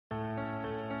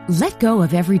Let go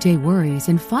of everyday worries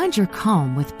and find your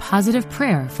calm with positive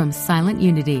prayer from Silent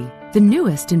Unity, the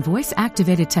newest in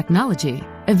voice-activated technology,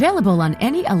 available on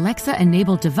any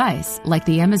Alexa-enabled device like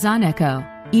the Amazon Echo.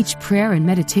 Each prayer and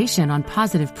meditation on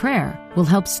positive prayer will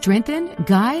help strengthen,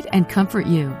 guide, and comfort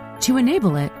you. To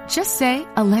enable it, just say,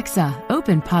 "Alexa,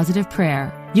 open positive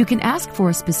prayer." You can ask for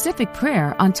a specific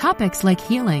prayer on topics like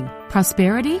healing,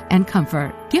 prosperity, and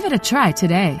comfort. Give it a try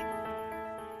today.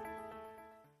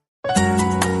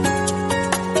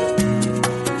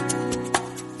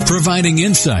 Providing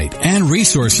insight and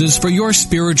resources for your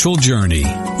spiritual journey.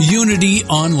 Unity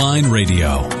Online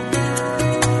Radio.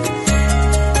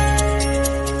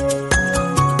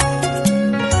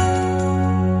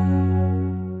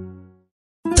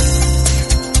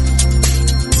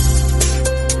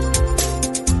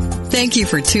 Thank you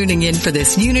for tuning in for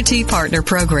this Unity Partner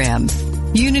Program.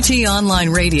 Unity Online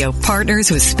Radio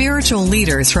partners with spiritual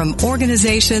leaders from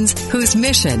organizations whose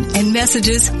mission and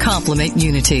messages complement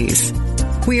Unity's.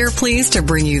 We are pleased to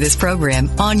bring you this program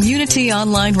on Unity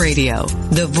Online Radio,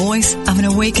 the voice of an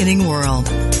awakening world.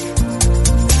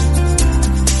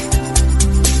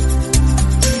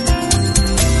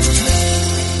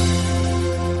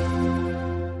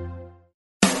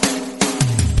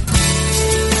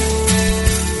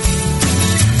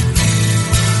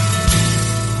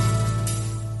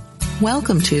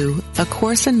 Welcome to A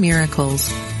Course in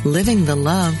Miracles, Living the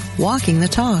Love, Walking the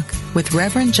Talk, with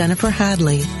Reverend Jennifer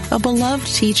Hadley, a beloved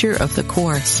teacher of the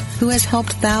Course who has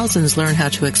helped thousands learn how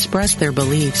to express their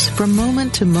beliefs from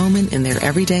moment to moment in their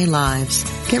everyday lives.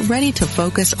 Get ready to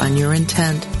focus on your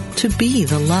intent to be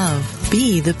the love,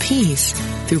 be the peace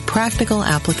through practical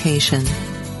application.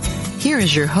 Here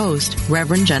is your host,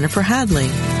 Reverend Jennifer Hadley.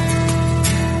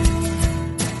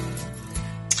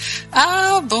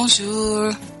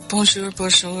 Bonjour. Bonjour,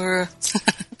 bonjour.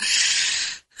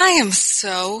 I am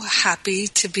so happy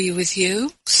to be with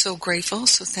you. So grateful,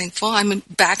 so thankful. I'm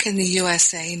back in the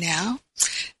USA now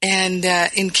and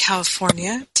in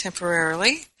California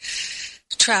temporarily,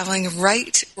 traveling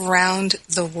right around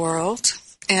the world.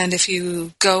 And if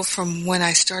you go from when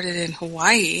I started in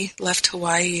Hawaii, left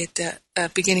Hawaii at the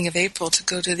beginning of April to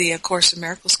go to the A Course in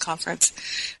Miracles conference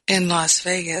in Las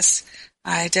Vegas,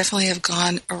 I definitely have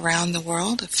gone around the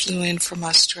world. I flew in from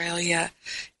Australia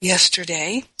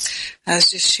yesterday. I was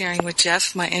just sharing with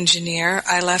Jeff, my engineer.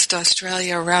 I left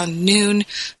Australia around noon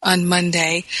on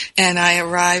Monday, and I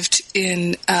arrived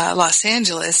in Los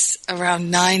Angeles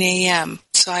around 9 a.m.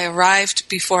 So I arrived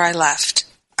before I left.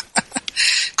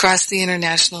 Crossed the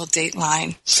international date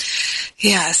line.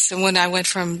 Yes, and when I went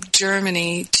from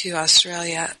Germany to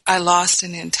Australia, I lost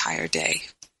an entire day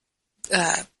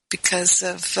because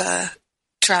of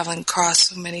traveling across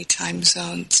so many time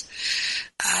zones.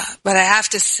 But I have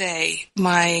to say,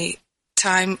 my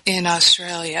time in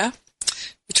Australia,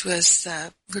 which was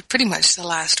pretty much the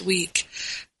last week,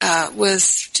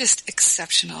 was just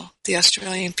exceptional. The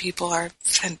Australian people are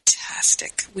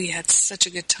fantastic. We had such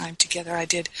a good time together. I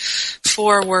did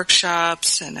 4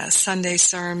 workshops and a Sunday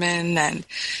sermon, and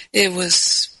it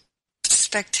was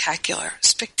spectacular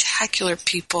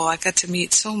people. I got to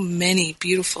meet so many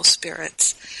beautiful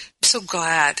spirits. I'm so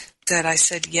glad that I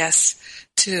said yes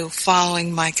to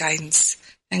following my guidance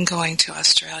and going to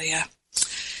Australia.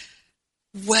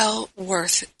 Well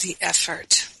worth the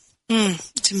effort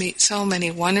to meet so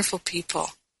many wonderful people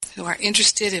who are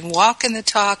interested in walking the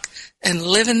talk and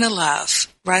living the love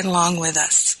right along with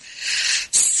us.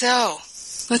 So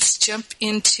let's jump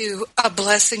into a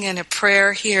blessing and a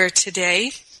prayer here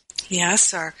today.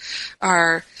 Yes,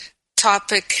 our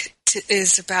topic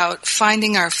is about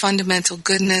finding our fundamental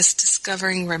goodness,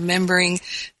 discovering, remembering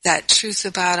that truth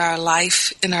about our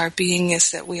life and our being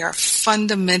is that we are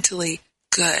fundamentally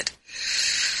good.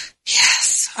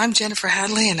 Yes, I'm Jennifer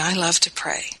Hadley, and I love to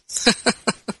pray.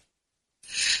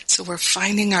 So we're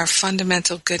finding our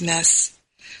fundamental goodness,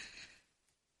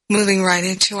 moving right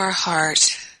into our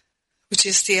heart, which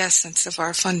is the essence of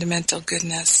our fundamental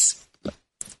goodness.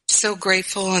 So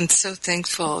grateful and so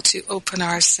thankful to open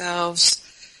ourselves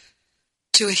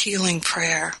to a healing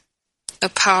prayer, a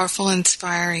powerful,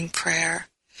 inspiring prayer.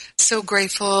 So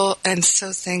grateful and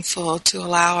so thankful to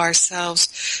allow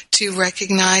ourselves to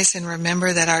recognize and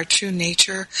remember that our true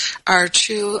nature, our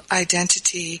true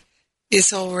identity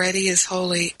is already as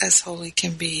holy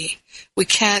can be. We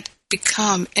can't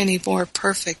become any more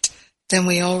perfect than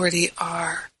we already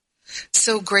are.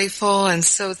 So grateful and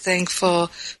so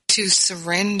thankful to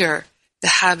surrender the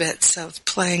habits of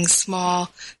playing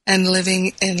small and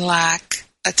living in lack,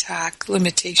 attack,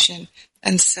 limitation,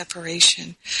 and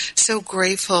separation. So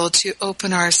grateful to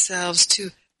open ourselves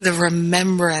to the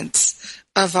remembrance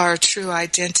of our true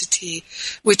identity,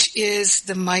 which is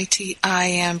the mighty I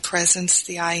Am presence,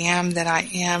 the I Am that I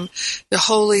am. The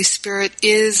Holy Spirit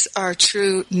is our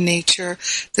true nature.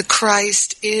 The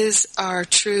Christ is our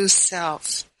true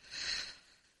self.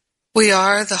 We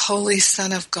are the Holy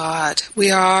Son of God.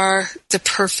 We are the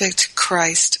perfect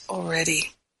Christ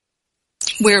already.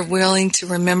 We're willing to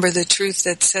remember the truth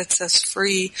that sets us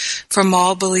free from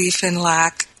all belief in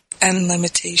lack and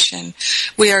limitation.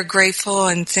 We are grateful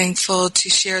and thankful to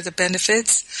share the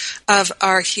benefits of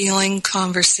our healing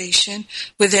conversation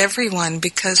with everyone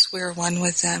because we're one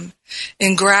with them.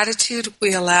 In gratitude,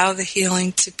 we allow the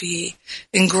healing to be.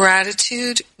 In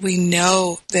gratitude, we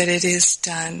know that it is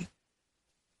done.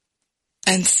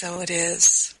 And so it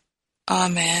is.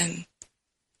 Amen.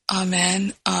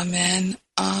 Amen. Amen.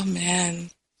 Amen.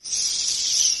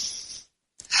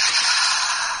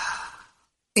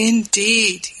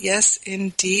 Indeed. Yes,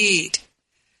 indeed.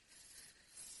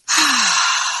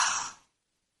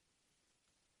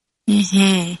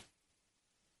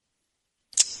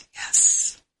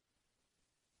 Yes.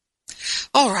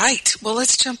 All right. Well,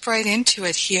 let's jump right into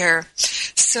it here.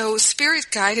 So Spirit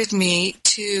guided me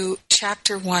to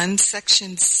chapter 1,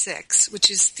 section 6,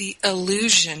 which is the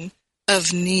illusion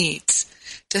of needs.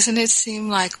 Doesn't it seem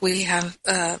like we have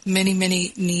many,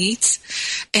 many needs?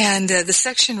 And the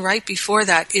section right before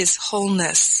that is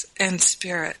wholeness and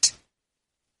spirit.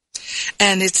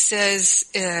 And it says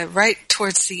right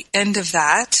towards the end of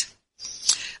that,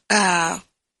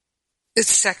 this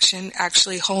section,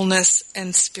 actually wholeness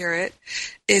and spirit,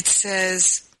 it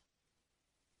says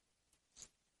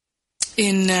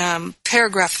in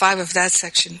paragraph 5 of that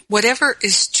section, whatever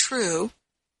is true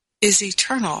is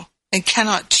eternal and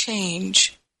cannot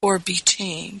change or be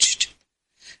changed.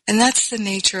 And that's the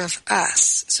nature of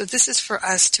us. So this is for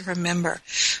us to remember.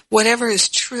 Whatever is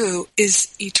true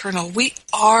is eternal. We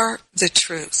are the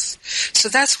truth. So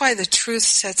that's why the truth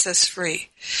sets us free.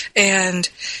 And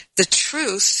the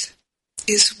truth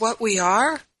is what we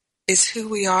are, is who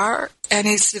we are, and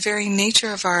it's the very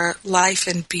nature of our life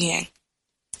and being.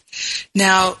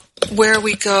 Now, where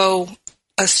we go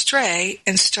astray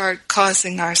and start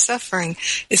causing our suffering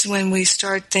is when we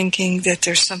start thinking that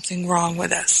there's something wrong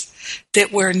with us,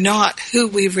 that we're not who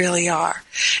we really are.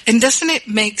 And doesn't it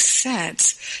make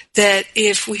sense that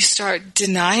if we start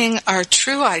denying our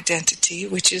true identity,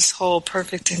 which is whole,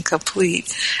 perfect, and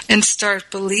complete, and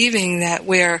start believing that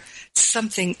we're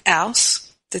something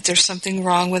else, that there's something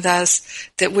wrong with us,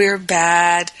 that we're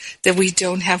bad, that we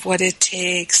don't have what it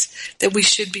takes, that we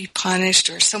should be punished,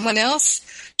 or someone else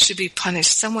should be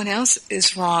punished, someone else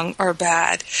is wrong or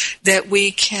bad, that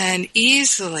we can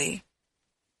easily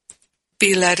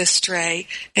be led astray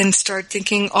and start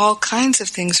thinking all kinds of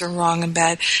things are wrong and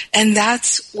bad. And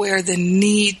that's where the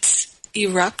needs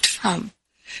erupt from.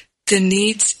 The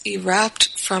needs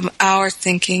erupt from our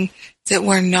thinking that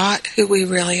we're not who we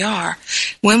really are.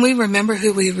 When we remember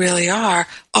who we really are,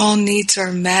 all needs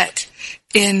are met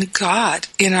in God,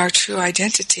 in our true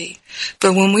identity.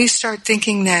 But when we start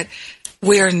thinking that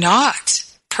we're not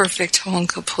perfect, whole, and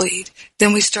complete,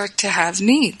 then we start to have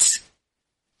needs.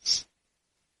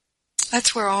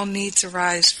 That's where all needs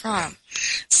arise from.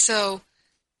 So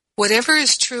whatever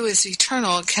is true is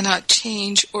eternal. It cannot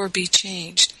change or be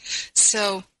changed.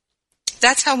 So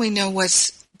that's how we know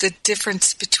what's the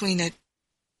difference between a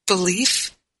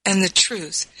belief and the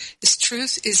truth. Is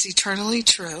truth is eternally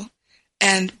true,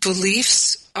 and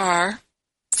beliefs are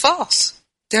false.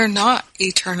 They're not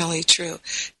eternally true.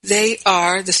 They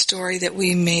are the story that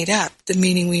we made up, the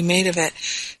meaning we made of it.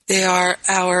 They are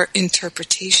our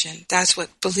interpretation. That's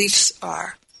what beliefs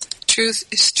are. Truth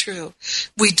is true.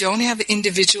 We don't have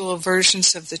individual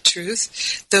versions of the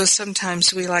truth, though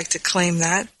sometimes we like to claim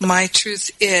that. My truth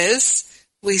is,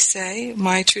 we say,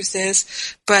 my truth is,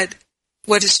 but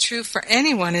what is true for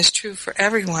anyone is true for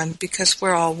everyone because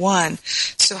we're all one.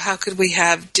 So how could we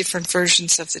have different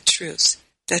versions of the truth?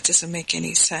 That doesn't make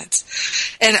any sense.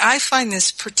 And I find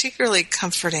this particularly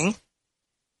comforting.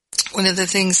 One of the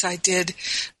things I did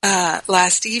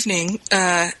last evening,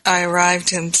 I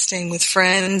arrived and staying with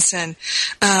friends, and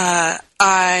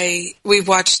we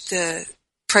watched the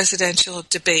presidential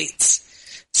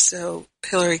debates. So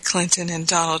Hillary Clinton and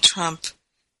Donald Trump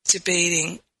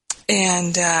debating,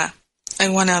 and I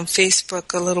went on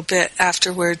Facebook a little bit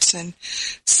afterwards and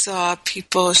saw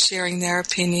people sharing their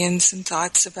opinions and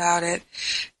thoughts about it.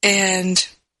 And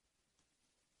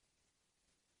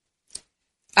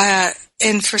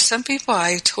for some people,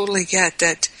 I totally get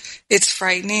that it's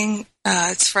frightening.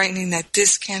 It's frightening that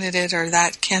this candidate or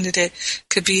that candidate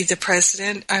could be the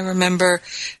president. I remember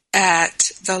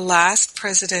at the last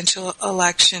presidential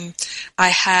election, I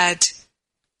had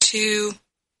two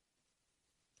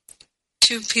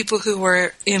people who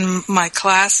were in my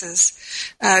classes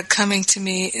coming to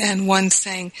me, and one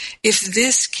saying, if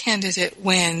this candidate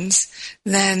wins,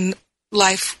 then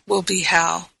life will be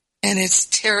hell. And it's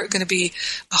going to be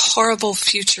a horrible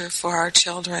future for our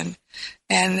children.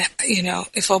 And,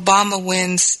 if Obama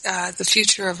wins, the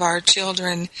future of our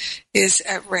children is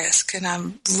at risk. And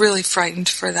I'm really frightened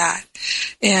for that.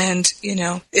 And,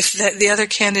 if the other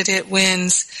candidate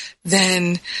wins,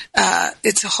 then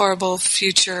it's a horrible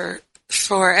future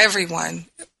for everyone.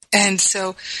 And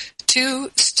so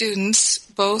 2 students,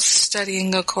 both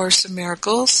studying A Course in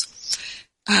Miracles,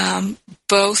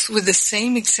 both with the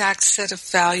same exact set of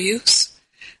values,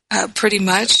 pretty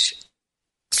much,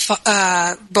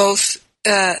 both,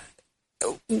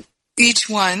 each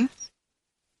one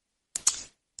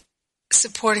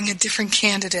supporting a different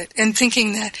candidate and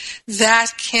thinking that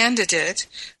that candidate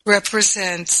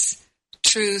represents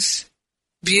truth,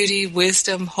 beauty,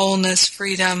 wisdom, wholeness,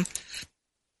 freedom,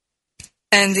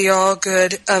 and the all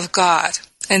good of God.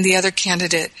 And the other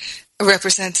candidate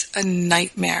represents a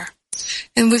nightmare.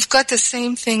 And we've got the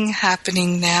same thing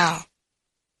happening now.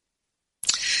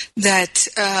 That,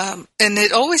 and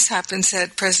it always happens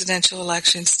at presidential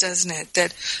elections, doesn't it?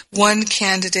 That one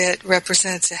candidate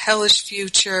represents a hellish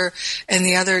future and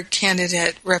the other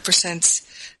candidate represents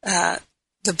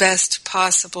the best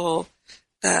possible,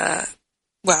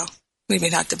 well, maybe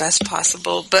not the best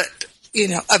possible, but,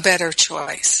 a better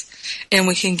choice. And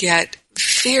we can get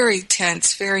very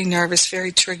tense, very nervous,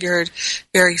 very triggered,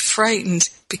 very frightened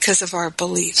because of our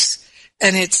beliefs.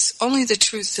 And it's only the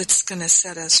truth that's going to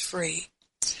set us free.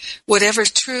 Whatever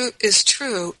true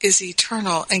is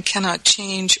eternal and cannot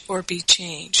change or be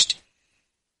changed.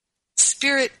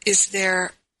 Spirit is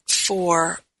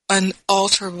therefore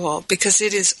unalterable because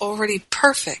it is already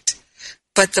perfect,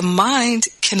 but the mind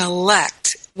can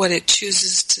elect what it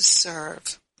chooses to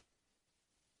serve.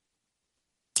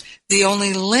 The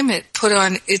only limit put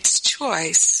on its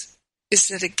choice is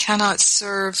that it cannot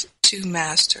serve 2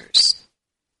 masters.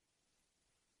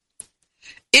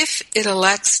 If it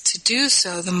elects to do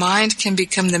so, the mind can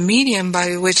become the medium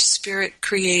by which Spirit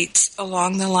creates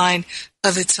along the line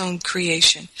of its own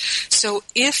creation. So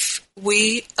if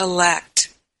we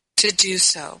elect to do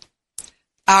so,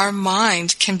 our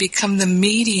mind can become the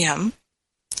medium.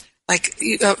 Like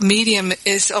medium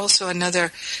is also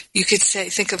another, you could say,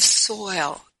 think of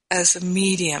soil as a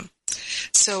medium.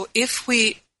 So if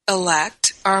we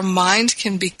elect, our mind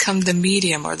can become the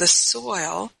medium or the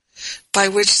soil by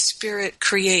which Spirit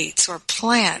creates or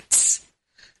plants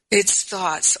its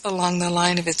thoughts along the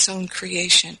line of its own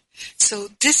creation. So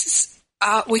this is,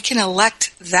 we can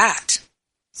elect that.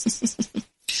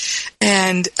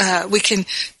 And we can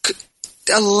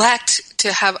elect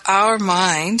to have our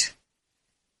mind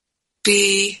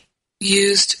be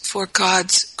used for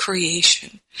God's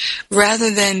creation, rather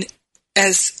than,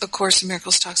 as A Course in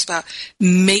Miracles talks about,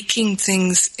 making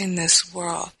things in this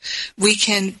world. We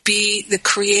can be the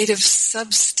creative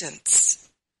substance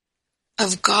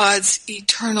of God's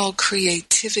eternal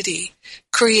creativity,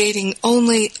 creating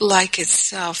only like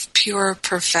itself, pure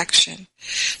perfection.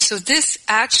 So this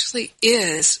actually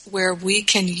is where we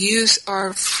can use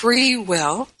our free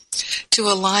will to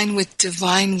align with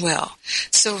divine will.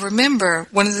 So remember,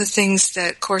 one of the things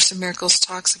that Course in Miracles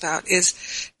talks about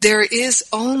is there is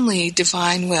only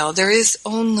divine will. There is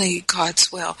only God's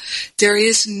will. There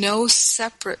is no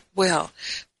separate will.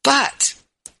 But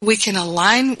we can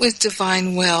align with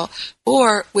divine will,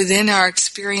 or within our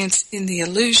experience in the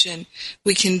illusion,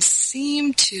 we can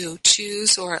seem to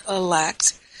choose or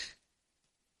elect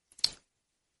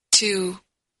to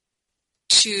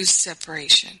choose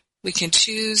separation. We can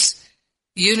choose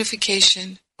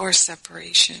unification or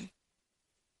separation.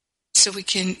 So we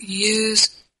can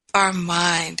use our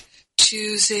mind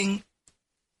choosing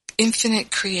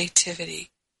infinite creativity,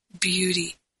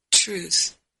 beauty,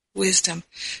 truth, wisdom.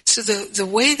 So the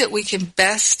way that we can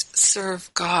best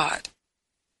serve God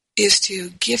is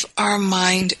to give our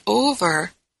mind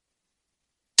over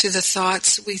to the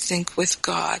thoughts we think with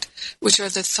God, which are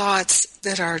the thoughts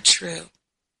that are true.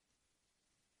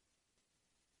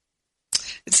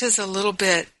 It says a little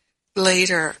bit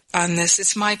later on this,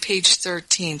 it's my page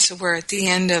 13, so we're at the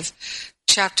end of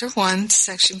Chapter 1,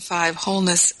 Section 5,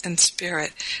 Wholeness and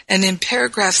Spirit. And in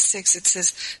paragraph 6 it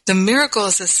says, the miracle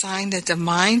is a sign that the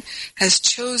mind has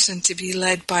chosen to be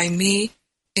led by me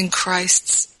in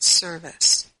Christ's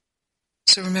service.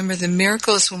 So remember, the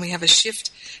miracle is when we have a shift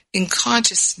in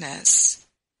consciousness.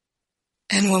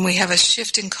 And when we have a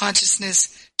shift in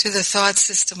consciousness to the thought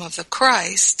system of the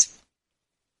Christ,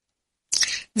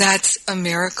 that's a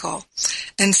miracle.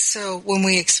 And so when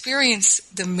we experience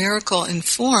the miracle in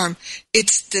form,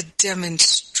 it's the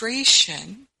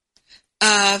demonstration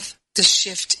of the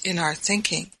shift in our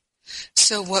thinking.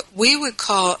 So what we would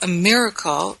call a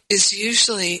miracle is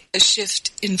usually a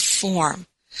shift in form,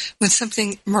 when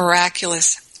something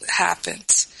miraculous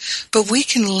happens. But we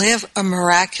can live a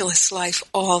miraculous life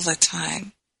all the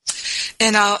time.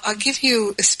 And I'll give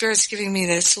you, Spirit's giving me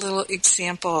this little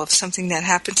example of something that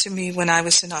happened to me when I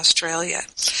was in Australia.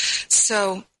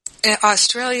 So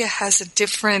Australia has a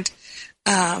different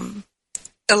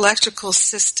electrical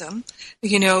system.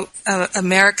 You know,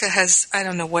 America has, I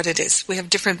don't know what it is. We have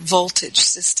different voltage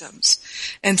systems.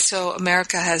 And so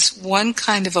America has one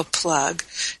kind of a plug.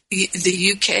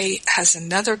 The UK has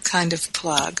another kind of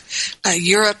plug.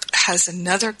 Europe has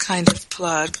another kind of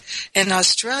plug. And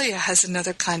Australia has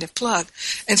another kind of plug.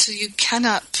 And so you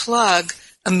cannot plug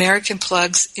American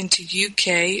plugs into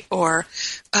UK or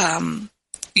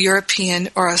European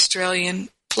or Australian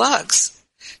plugs.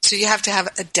 So you have to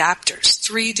have adapters,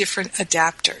 3 different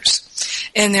adapters.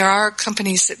 And there are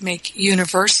companies that make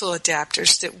universal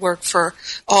adapters that work for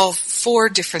all 4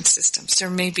 different systems. There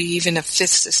may be even a 5th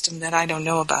system that I don't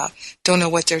know about. Don't know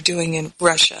what they're doing in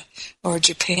Russia or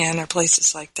Japan or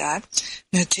places like that.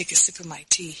 I'm going to take a sip of my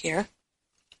tea here.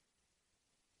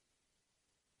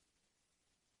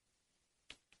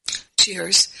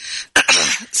 Cheers.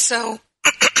 So,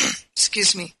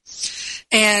 excuse me.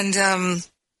 And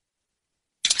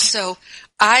so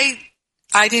I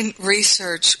didn't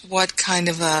research what kind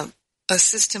of a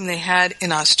system they had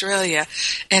in Australia,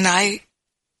 and I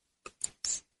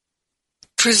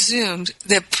presumed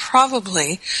that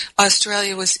probably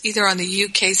Australia was either on the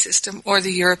UK system or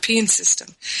the European system.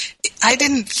 I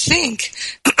didn't think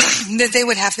that they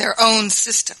would have their own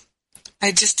system.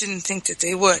 I just didn't think that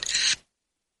they would.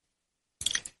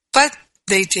 But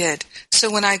they did.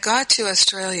 So when I got to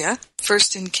Australia,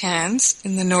 first in Cairns,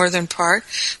 in the northern part,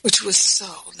 which was so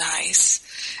nice,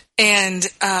 and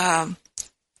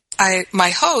my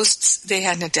hosts, they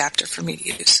had an adapter for me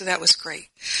to use, so that was great.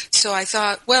 So I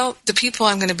thought, well, the people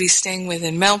I'm going to be staying with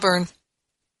in Melbourne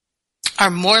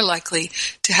are more likely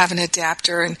to have an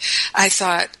adapter, and I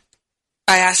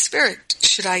asked Spirit,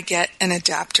 should I get an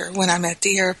adapter when I'm at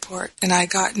the airport? And I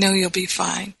got, no, you'll be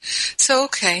fine. So,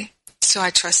 okay. So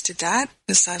I trusted that,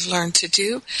 as I've learned to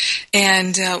do.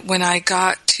 And when I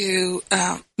got to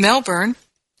Melbourne,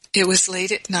 it was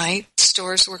late at night.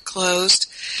 Stores were closed.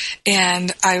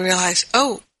 And I realized,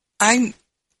 I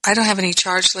don't have any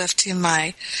charge left in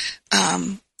my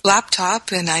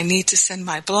laptop, and I need to send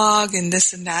my blog and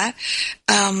this and that.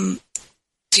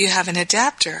 Do you have an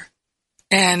adapter?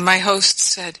 And my host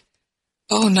said,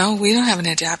 oh, no, we don't have an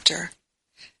adapter.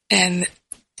 And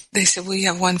they said, we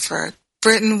have one for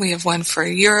Britain, we have one for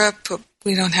Europe, but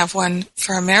we don't have one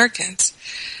for Americans.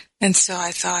 And so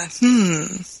I thought,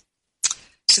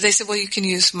 So they said, well, you can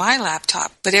use my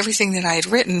laptop. But everything that I had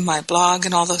written, my blog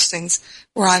and all those things,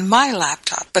 were on my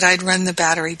laptop. But I'd run the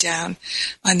battery down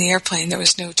on the airplane. There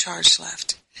was no charge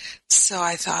left. So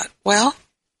I thought, well,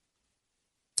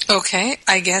 okay,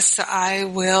 I guess I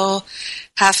will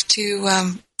have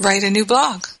to write a new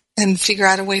blog and figure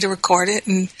out a way to record it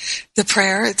and the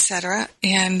prayer, etc.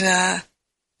 And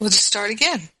we'll just start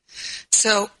again.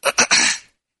 So,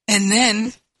 and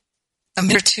then a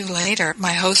minute or two later,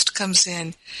 my host comes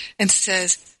in and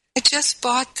says, I just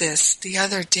bought this the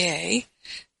other day,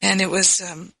 and it was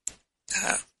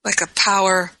like a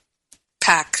power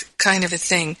pack kind of a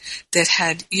thing that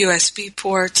had USB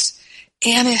ports,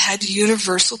 and it had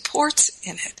universal ports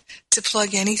in it to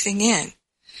plug anything in.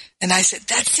 And I said,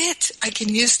 that's it. I can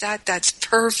use that. That's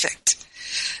perfect.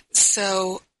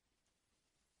 So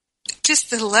just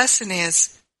the lesson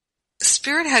is,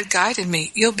 Spirit had guided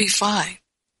me. You'll be fine.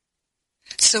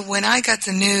 So when I got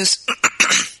the news,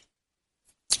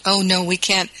 oh no, we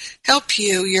can't help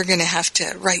you. You're going to have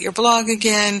to write your blog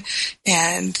again.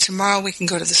 And tomorrow we can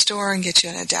go to the store and get you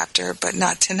an adapter, but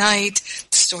not tonight.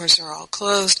 The stores are all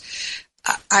closed.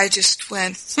 I just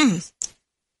went,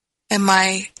 And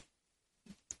my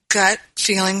gut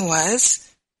feeling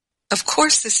was, of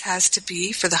course this has to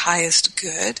be for the highest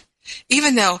good,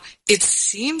 even though it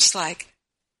seems like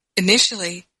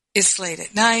initially it's late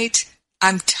at night,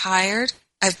 I'm tired,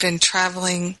 I've been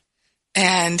traveling,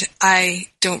 and I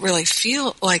don't really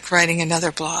feel like writing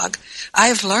another blog.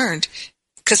 I've learned,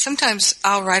 because sometimes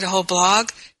I'll write a whole blog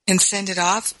and send it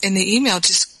off, and the email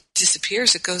just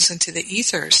disappears. It goes into the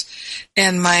ethers.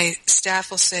 And my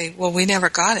staff will say, well, we never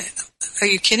got it. Are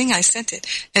you kidding? I sent it.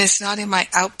 And it's not in my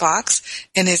outbox,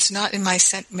 and it's not in my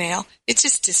sent mail. It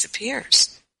just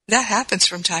disappears. That happens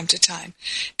from time to time.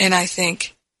 And I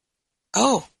think,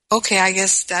 oh, okay, I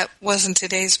guess that wasn't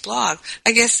today's blog.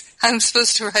 I guess I'm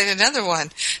supposed to write another one.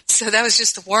 So that was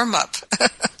just the warm-up.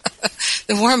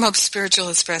 The warm-up spiritual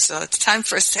espresso. It's time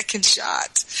for a second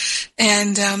shot.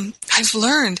 And I've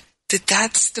learned that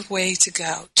that's the way to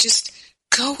go. Just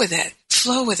go with it.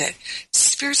 Flow with it.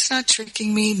 Spirit's not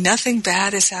tricking me. Nothing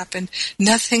bad has happened.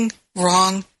 Nothing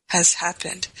wrong has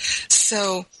happened.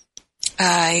 So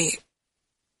I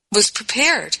was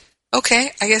prepared.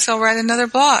 Okay, I guess I'll write another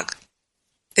blog.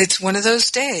 It's one of those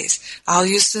days. I'll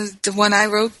use the one I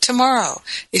wrote tomorrow.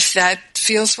 If that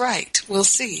feels right, we'll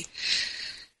see.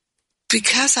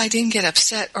 Because I didn't get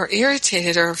upset or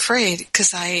irritated or afraid,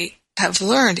 because I have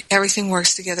learned everything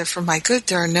works together for my good,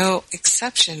 there are no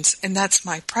exceptions, and that's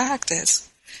my practice,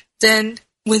 then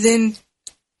within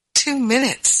 2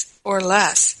 minutes or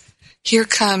less, here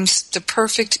comes the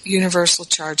perfect universal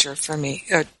charger for me,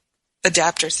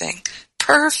 adapter thing.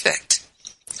 Perfect.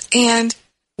 And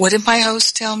what did my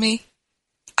host tell me?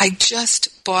 I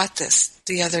just bought this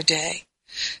the other day.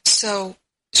 So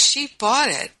she bought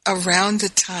it around the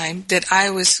time that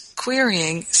I was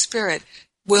querying, Spirit,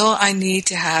 will I need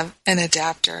to have an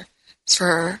adapter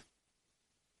for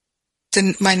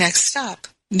my next stop?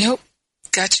 Nope,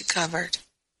 got you covered.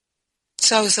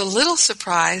 So I was a little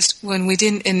surprised when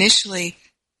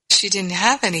she didn't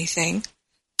have anything,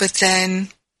 but then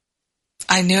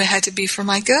I knew it had to be for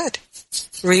my good.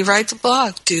 Rewrite the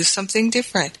blog, do something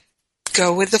different,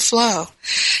 go with the flow.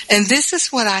 And this is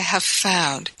what I have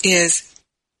found is,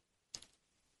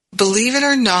 believe it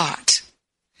or not,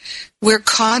 we're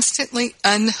constantly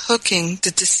unhooking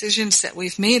the decisions that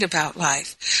we've made about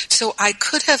life. So I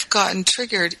could have gotten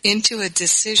triggered into a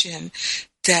decision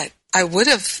that I would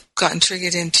have gotten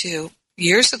triggered into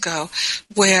years ago,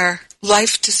 where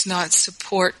life does not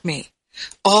support me.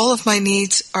 All of my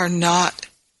needs are not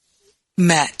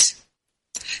met.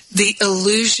 The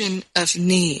illusion of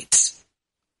needs.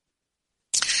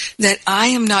 That I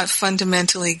am not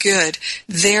fundamentally good,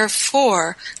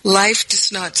 therefore life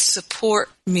does not support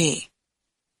me.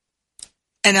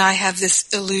 And I have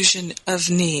this illusion of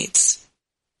needs.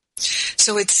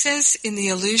 So it says in the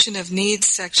illusion of needs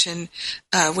section,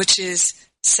 which is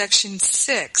section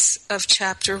 6 of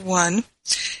chapter 1,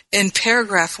 in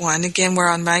paragraph 1, again we're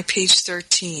on my page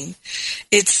 13,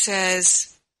 it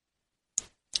says,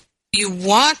 you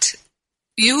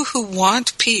who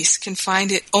want peace can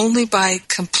find it only by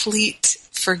complete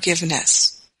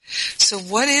forgiveness. So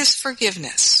what is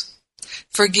forgiveness?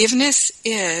 Forgiveness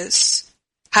is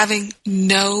having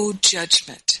no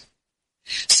judgment.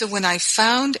 So when I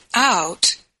found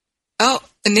out,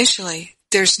 initially,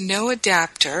 there's no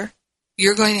adapter,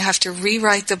 you're going to have to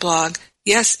rewrite the blog.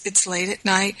 Yes, it's late at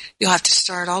night, you'll have to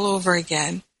start all over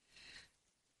again.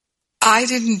 I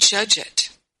didn't judge it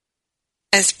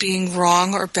as being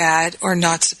wrong or bad or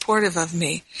not supportive of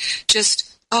me.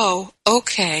 Just,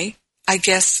 okay, I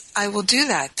guess I will do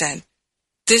that then.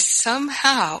 This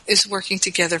somehow is working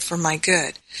together for my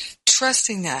good.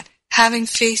 Trusting that, having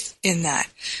faith in that.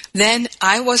 Then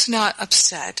I was not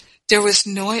upset. There was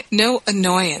no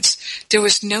annoyance. There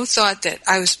was no thought that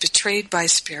I was betrayed by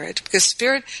Spirit, because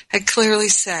Spirit had clearly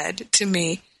said to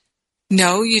me,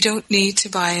 no, you don't need to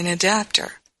buy an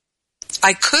adapter.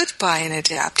 I could buy an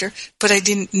adapter, but I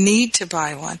didn't need to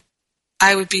buy one.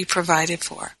 I would be provided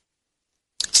for.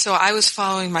 So I was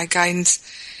following my guidance.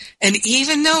 And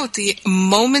even though the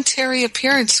momentary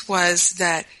appearance was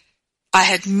that I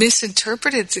had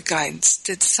misinterpreted the guidance,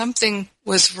 that something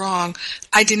was wrong,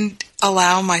 I didn't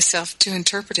allow myself to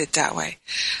interpret it that way.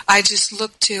 I just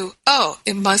looked to,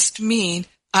 it must mean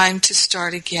I'm to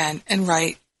start again and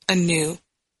write a new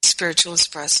spiritual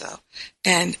espresso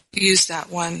and use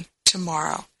that one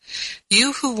tomorrow.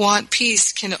 You who want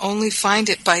peace can only find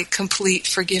it by complete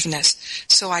forgiveness.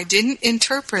 So I didn't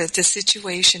interpret the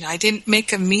situation. I didn't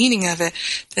make a meaning of it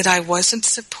that I wasn't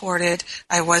supported,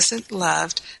 I wasn't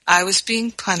loved, I was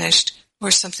being punished,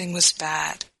 or something was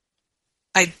bad.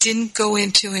 I didn't go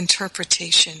into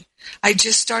interpretation. I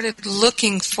just started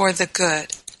looking for the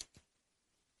good.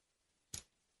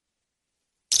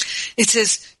 It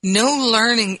says, no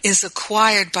learning is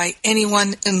acquired by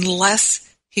anyone unless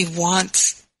he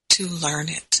wants to learn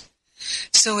it.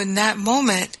 So in that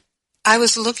moment, I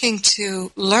was looking to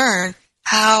learn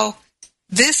how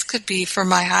this could be for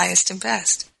my highest and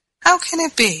best. How can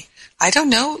it be? I don't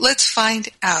know. Let's find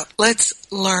out. Let's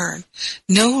learn.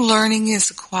 No learning is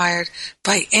acquired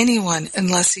by anyone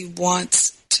unless he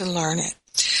wants to learn it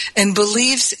and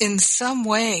believes in some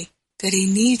way that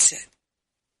he needs it.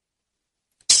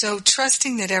 So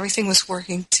trusting that everything was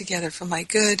working together for my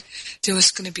good, there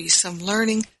was going to be some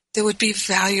learning that would be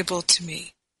valuable to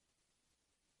me.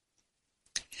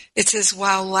 It says,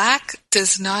 while lack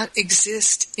does not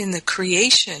exist in the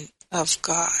creation of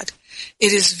God,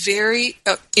 it is very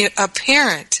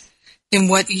apparent in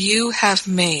what you have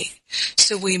made.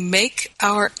 So we make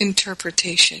our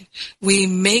interpretation. We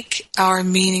make our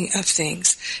meaning of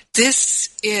things. This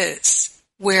is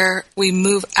where we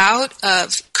move out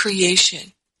of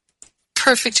creation,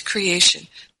 perfect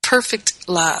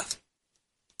love.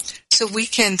 So we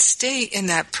can stay in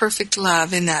that perfect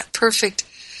love, in that perfect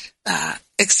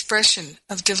expression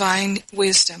of divine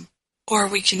wisdom, or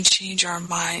we can change our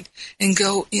mind and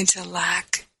go into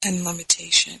lack and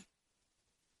limitation.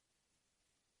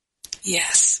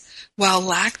 Yes, while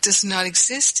lack does not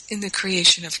exist in the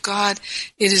creation of God,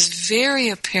 it is very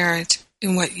apparent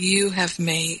in what you have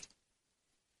made.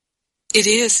 It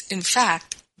is, in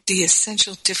fact, the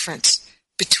essential difference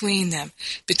between them,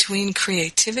 between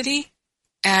creativity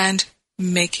and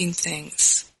making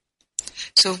things.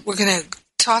 So we're going to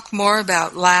talk more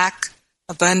about lack,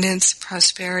 abundance,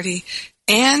 prosperity,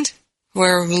 and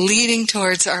we're leading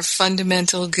towards our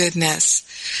fundamental goodness.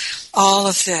 All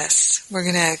of this, we're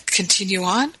going to continue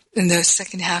on in the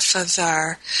second half of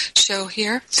our show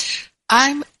here.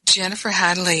 I'm Jennifer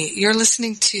Hadley. You're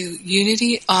listening to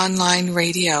Unity Online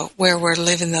Radio, where we're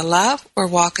living the love, we're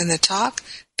walking the talk,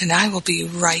 and I will be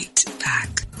right back.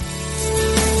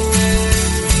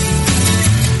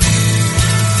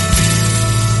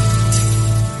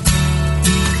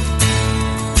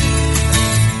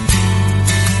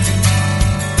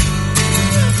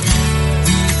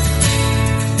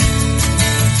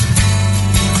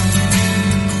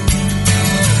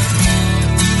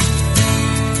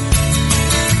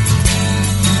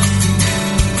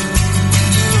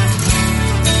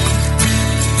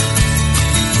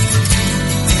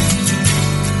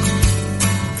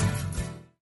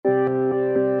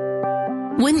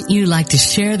 Wouldn't you like to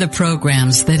share the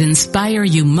programs that inspire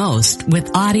you most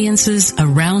with audiences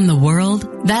around the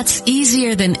world? That's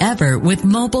easier than ever with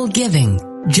mobile giving.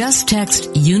 Just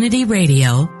text Unity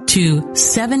Radio to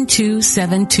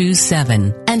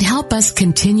 72727 and help us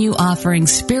continue offering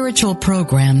spiritual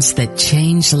programs that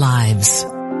change lives.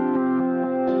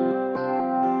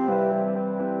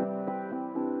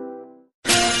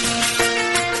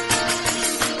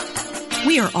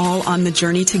 We are all on the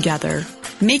journey together,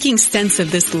 making sense of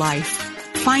this life,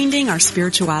 finding our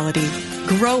spirituality,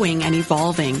 growing and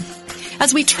evolving.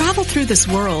 As we travel through this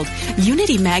world,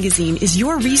 Unity Magazine is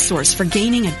your resource for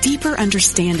gaining a deeper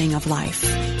understanding of life.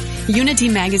 Unity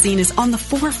Magazine is on the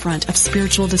forefront of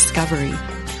spiritual discovery,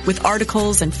 with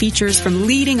articles and features from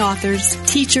leading authors,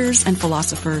 teachers, and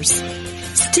philosophers.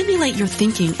 Stimulate your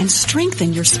thinking and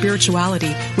strengthen your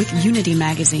spirituality with Unity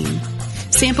Magazine.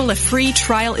 Sample a free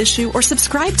trial issue or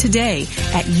subscribe today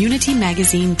at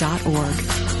unitymagazine.org.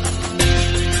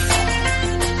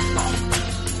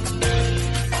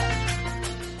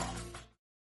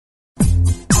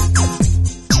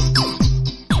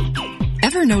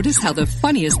 Ever notice how the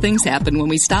funniest things happen when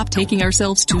we stop taking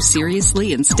ourselves too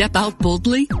seriously and step out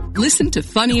boldly? Listen to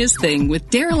Funniest Thing with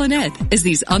Daryl and Ed as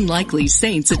these unlikely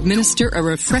saints administer a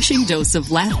refreshing dose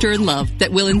of laughter and love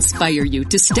that will inspire you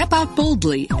to step out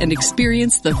boldly and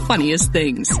experience the funniest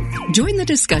things. Join the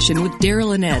discussion with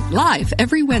Daryl and Ed live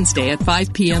every Wednesday at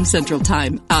 5 p.m. Central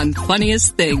Time on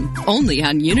Funniest Thing, only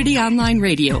on Unity Online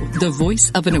Radio, the voice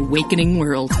of an awakening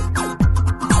world.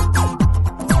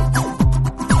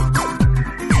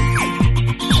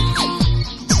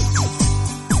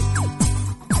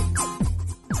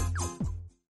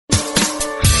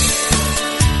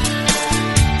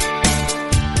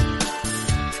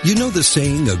 You know the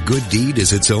saying, a good deed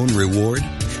is its own reward?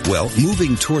 Well,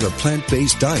 moving toward a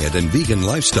plant-based diet and vegan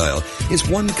lifestyle is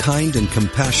one kind and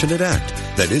compassionate act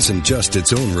that isn't just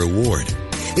its own reward.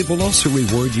 It will also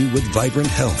reward you with vibrant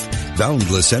health,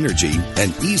 boundless energy,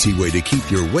 and easy way to keep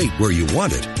your weight where you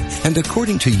want it. And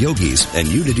according to yogis and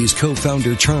Unity's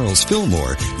co-founder Charles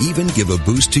Fillmore, even give a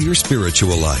boost to your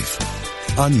spiritual life.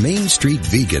 On Main Street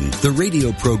Vegan, the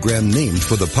radio program named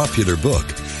for the popular book,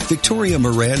 Victoria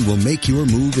Moran will make your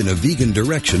move in a vegan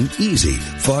direction easy,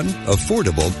 fun,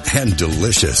 affordable, and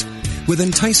delicious. With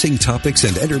enticing topics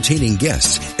and entertaining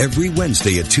guests every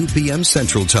Wednesday at 2 p.m.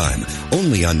 Central Time,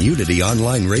 only on Unity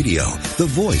Online Radio, the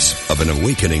voice of an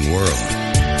awakening world.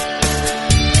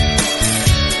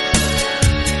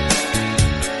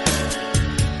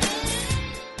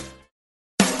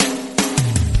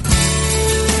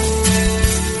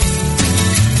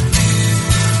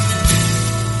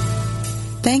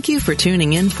 Thank you for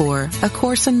tuning in for A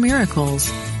Course in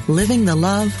Miracles, Living the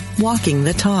Love, Walking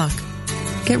the Talk.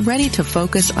 Get ready to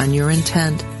focus on your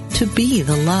intent to be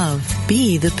the love,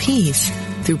 be the peace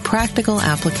through practical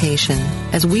application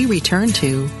as we return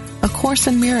to A Course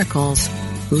in Miracles,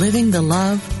 Living the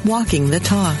Love, Walking the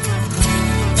Talk.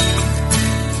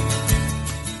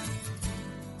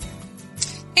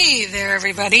 Hey there,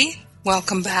 everybody.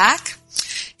 Welcome back.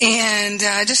 And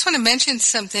I just want to mention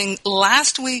something.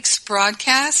 Last week's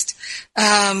broadcast,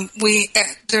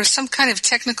 there's some kind of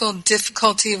technical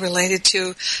difficulty related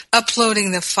to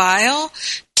uploading the file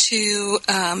to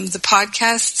the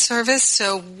podcast service.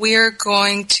 So we're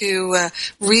going to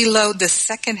reload the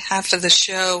second half of the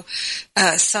show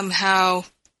somehow.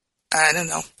 I don't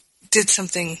know, did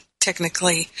something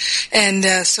technically.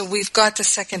 And so we've got the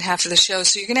second half of the show.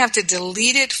 So you're going to have to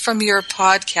delete it from your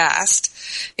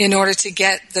podcast in order to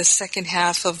get the second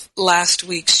half of last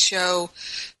week's show,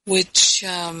 which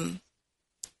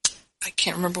I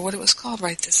can't remember what it was called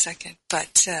right this second,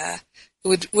 but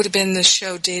it would have been the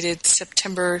show dated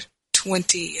September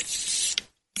 20th.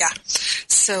 Yeah.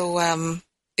 So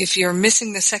if you're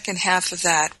missing the second half of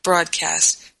that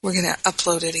broadcast, we're going to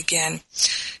upload it again.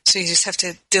 So you just have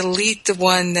to delete the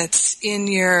one that's in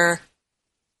your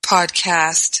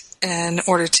podcast in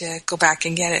order to go back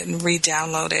and get it and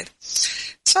re-download it.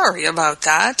 Sorry about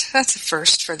that. That's a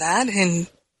first for that in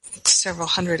several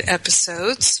hundred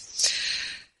episodes.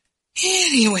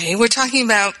 Anyway, we're talking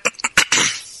about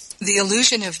the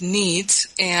illusion of needs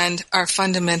and our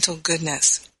fundamental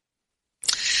goodness.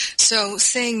 So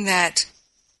saying that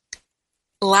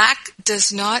lack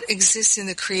does not exist in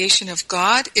the creation of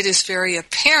God, it is very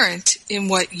apparent in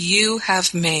what you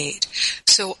have made.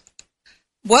 So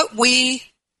what we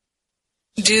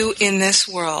do in this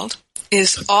world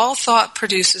is all thought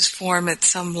produces form at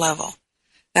some level.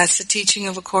 That's the teaching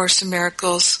of A Course in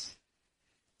Miracles.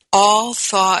 All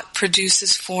thought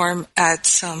produces form at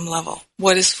some level.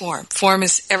 What is form? Form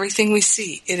is everything we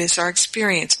see. It is our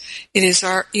experience. It is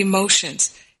our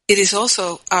emotions. It is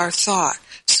also our thought.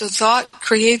 So thought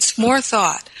creates more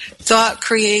thought. Thought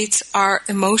creates our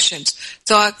emotions.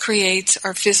 Thought creates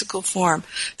our physical form.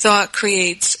 Thought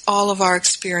creates all of our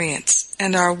experience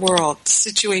and our world.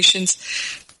 Situations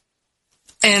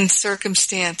and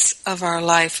circumstance of our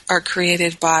life are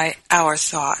created by our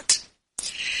thought.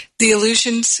 The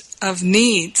illusions of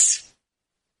needs,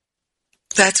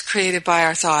 that's created by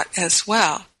our thought as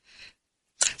well.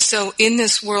 So in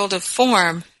this world of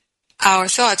form, our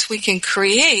thoughts we can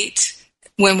create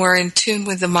when we're in tune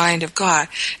with the mind of God.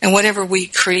 And whatever we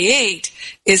create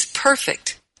is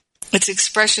perfect. It's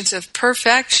expressions of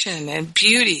perfection and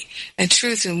beauty and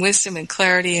truth and wisdom and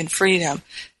clarity and freedom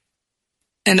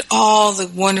and all the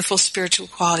wonderful spiritual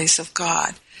qualities of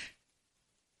God.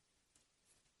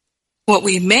 What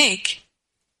we make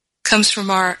comes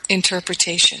from our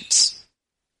interpretations.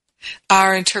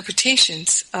 Our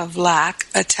interpretations of lack,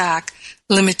 attack,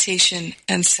 limitation,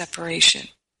 and separation.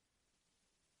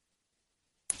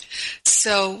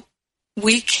 So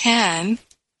we can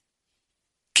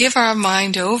give our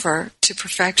mind over to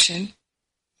perfection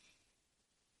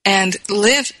and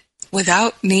live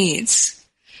without needs,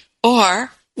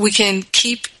 or we can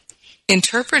keep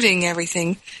interpreting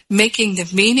everything, making the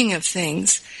meaning of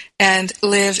things, and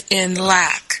live in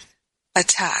lack,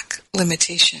 attack,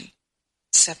 limitation,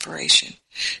 separation.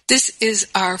 This is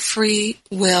our free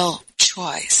will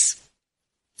choice.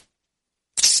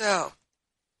 So,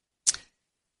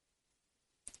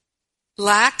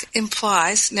 lack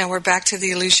implies, now we're back to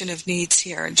the illusion of needs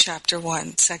here in Chapter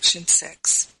 1, Section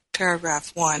 6,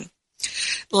 Paragraph 1.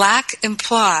 Lack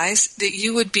implies that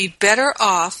you would be better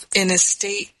off in a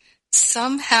state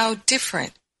somehow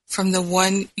different from the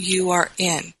one you are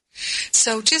in.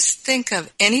 So just think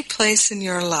of any place in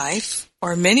your life,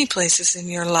 or many places in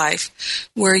your life,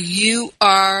 where you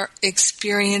are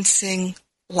experiencing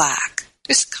lack.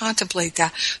 Just contemplate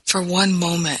that for one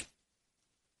moment.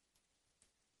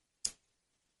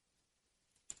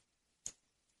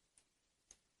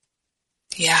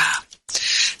 Yeah.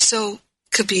 So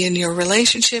could be in your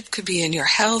relationship, could be in your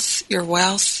health, your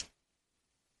wealth,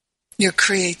 your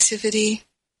creativity.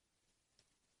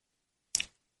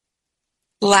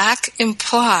 Lack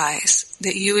implies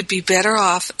that you would be better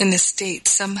off in a state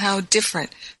somehow different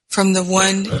from the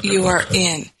one you are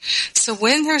in. So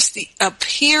when there's the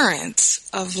appearance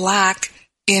of lack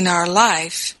in our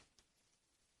life,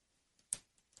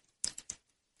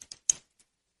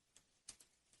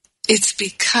 it's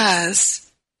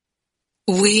because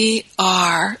we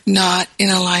are not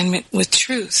in alignment with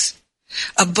truth.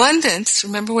 Abundance,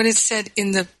 remember what it said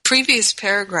in the previous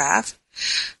paragraph,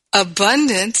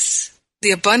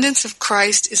 the abundance of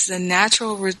Christ is the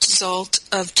natural result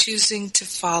of choosing to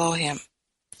follow him.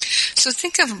 So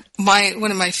think of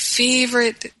one of my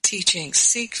favorite teachings,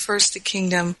 seek first the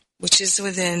kingdom which is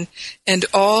within, and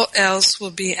all else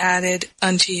will be added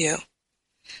unto you.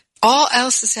 All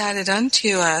else is added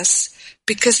unto us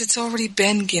because it's already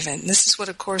been given. This is what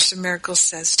A Course in Miracles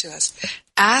says to us.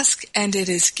 Ask and it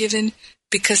is given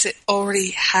because it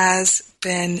already has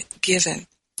been given.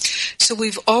 So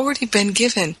we've already been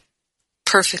given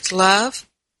perfect love,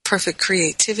 perfect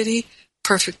creativity,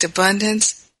 perfect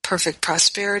abundance, perfect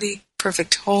prosperity,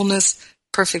 perfect wholeness,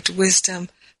 perfect wisdom,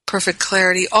 perfect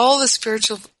clarity, all the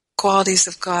spiritual qualities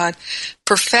of God,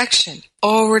 perfection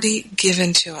already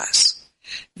given to us.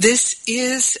 This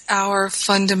is our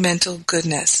fundamental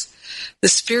goodness. The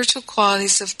spiritual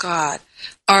qualities of God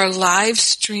are live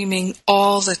streaming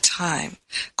all the time.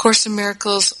 Course in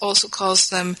Miracles also calls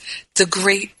them the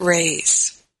great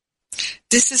rays.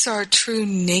 This is our true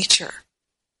nature.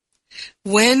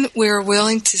 When we're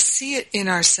willing to see it in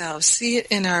ourselves, see it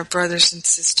in our brothers and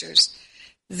sisters,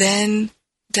 then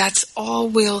that's all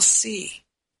we'll see.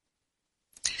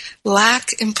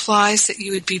 Lack implies that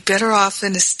you would be better off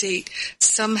in a state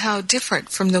somehow different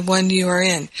from the one you are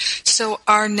in. So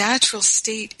our natural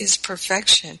state is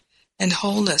perfection and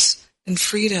wholeness and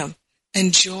freedom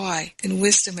and joy and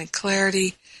wisdom and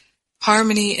clarity,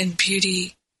 harmony and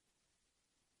beauty,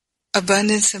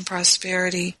 abundance and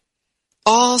prosperity,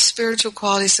 all spiritual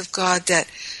qualities of God that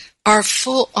are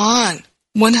full on,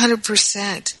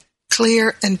 100%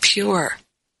 clear and pure.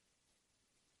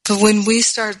 But when we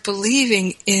start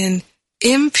believing in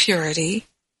impurity,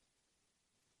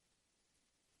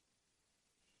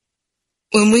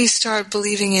 when we start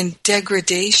believing in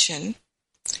degradation,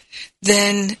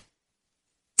 then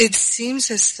it seems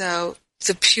as though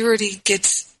the purity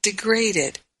gets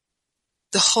degraded.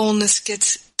 The wholeness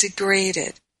gets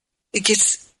degraded. It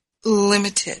gets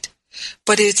limited.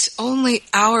 But it's only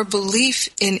our belief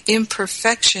in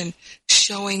imperfection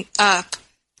showing up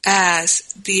as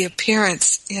the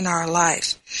appearance in our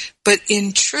life. But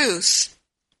in truth,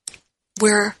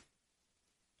 we're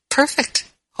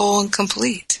perfect, whole, and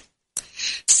complete.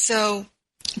 So,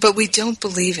 but we don't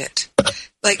believe it.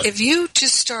 Like if you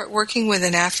just start working with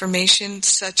an affirmation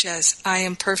such as, I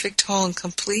am perfect, whole, and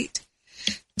complete,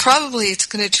 probably it's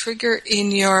going to trigger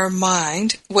in your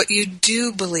mind what you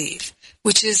do believe,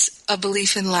 which is a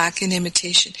belief in lack and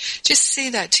imitation. Just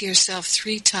say that to yourself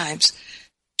 3 times.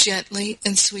 Gently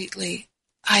and sweetly,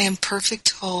 I am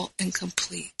perfect, whole, and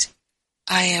complete.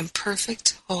 I am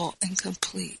perfect, whole, and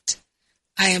complete.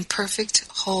 I am perfect,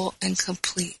 whole, and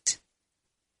complete.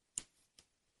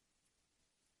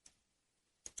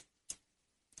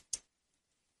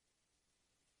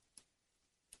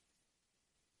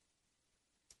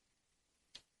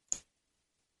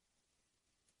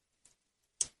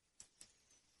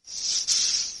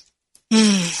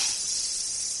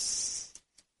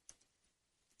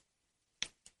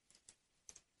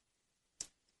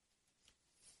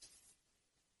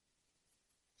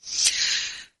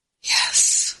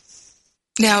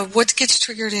 Now, what gets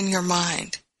triggered in your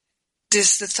mind?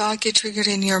 Does the thought get triggered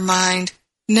in your mind?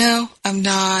 No, I'm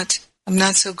not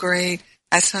so great.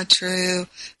 That's not true.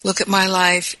 Look at my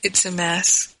life. It's a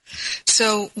mess.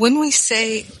 So when we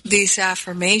say these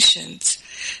affirmations,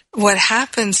 what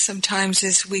happens sometimes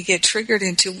is we get triggered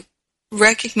into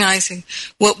recognizing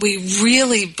what we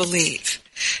really believe.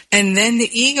 And then the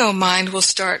ego mind will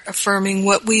start affirming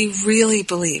what we really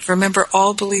believe. Remember,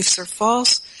 all beliefs are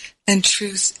false. And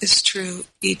truth is true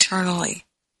eternally.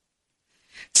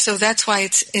 So that's why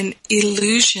it's an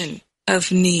illusion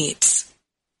of needs.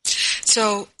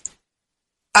 So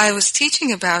I was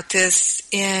teaching about this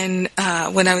when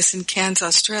I was in Cairns,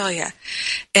 Australia,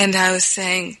 and I was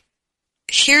saying,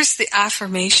 here's the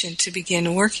affirmation to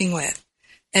begin working with,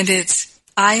 and it's,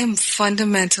 I am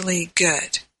fundamentally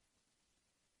good.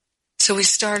 So we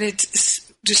started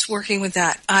just working with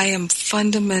that. I am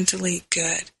fundamentally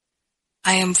good.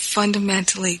 I am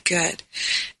fundamentally good.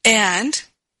 And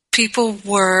people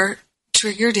were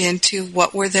triggered into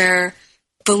what were their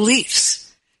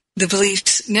beliefs. The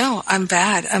beliefs, no, I'm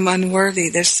bad. I'm unworthy.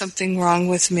 There's something wrong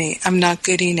with me. I'm not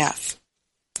good enough.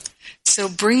 So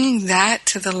bringing that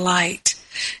to the light.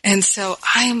 And so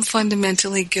I am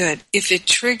fundamentally good. If it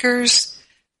triggers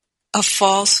a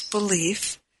false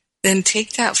belief, then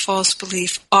take that false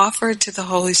belief, offer it to the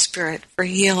Holy Spirit for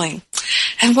healing.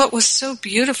 And what was so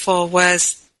beautiful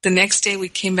was the next day we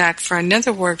came back for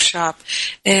another workshop,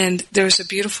 and there was a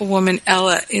beautiful woman,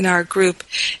 Ella, in our group,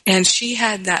 and she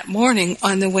had that morning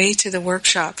on the way to the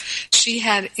workshop, she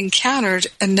had encountered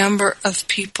a number of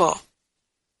people.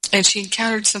 And she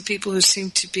encountered some people who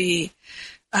seemed to be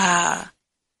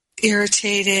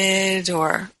irritated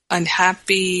or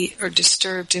unhappy or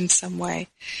disturbed in some way.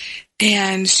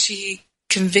 And she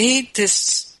conveyed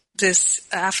this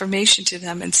affirmation to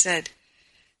them and said,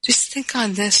 just think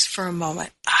on this for a moment.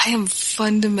 I am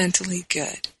fundamentally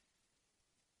good.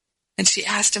 and she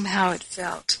asked them how it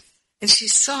felt. And she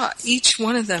saw each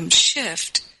one of them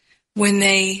shift when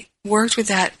they worked with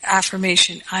that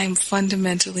affirmation, I am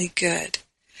fundamentally good,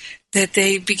 that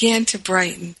they began to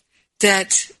brighten,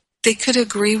 that they could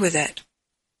agree with it.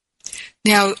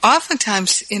 Now,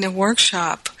 oftentimes in a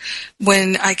workshop,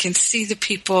 when I can see the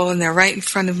people and they're right in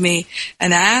front of me,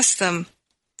 and I ask them,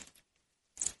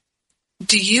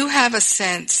 do you have a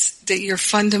sense that you're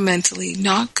fundamentally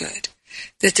not good,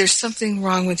 that there's something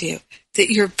wrong with you, that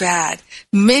you're bad?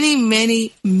 Many,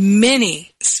 many,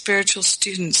 many spiritual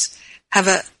students have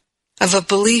a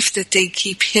belief that they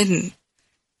keep hidden,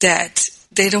 that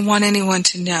they don't want anyone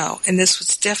to know, and this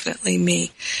was definitely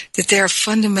me, that they're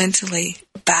fundamentally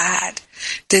bad,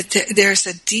 that there's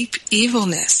a deep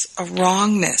evilness, a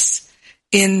wrongness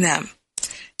in them.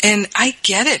 And I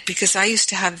get it, because I used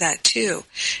to have that too.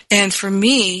 And for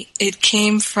me, it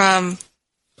came from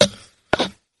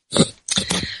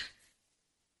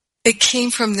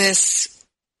this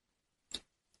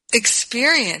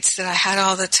experience that I had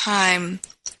all the time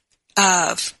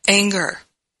of anger,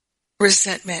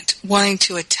 resentment, wanting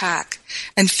to attack,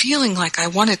 and feeling like I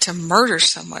wanted to murder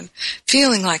someone,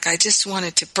 feeling like I just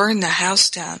wanted to burn the house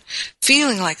down,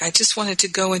 feeling like I just wanted to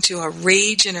go into a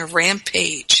rage and a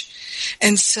rampage.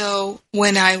 And so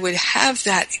when I would have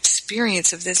that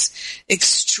experience of this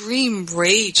extreme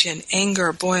rage and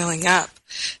anger boiling up,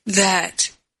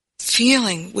 that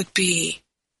feeling would be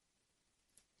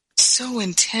so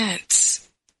intense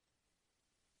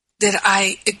that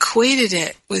I equated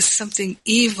it with something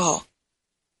evil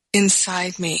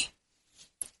inside me.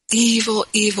 Evil,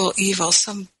 evil, evil,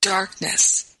 some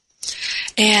darkness.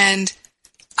 And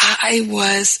I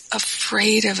was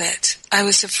afraid of it. I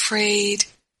was afraid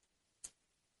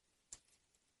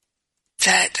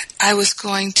that I was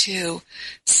going to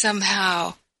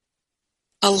somehow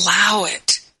allow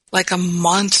it, like a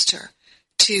monster,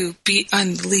 to be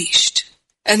unleashed.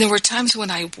 And there were times when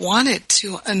I wanted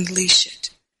to unleash it,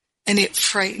 and it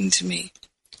frightened me.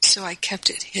 So I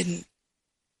kept it hidden,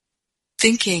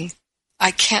 thinking I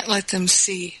can't let them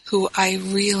see who I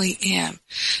really am.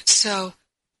 So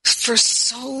for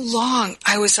so long,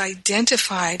 I was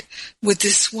identified with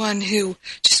this one who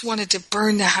just wanted to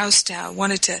burn the house down,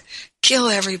 wanted to kill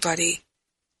everybody,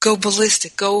 go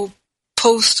ballistic, go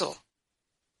postal.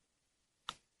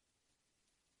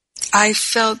 I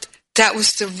felt that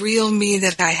was the real me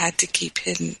that I had to keep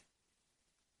hidden.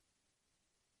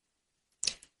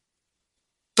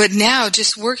 But now,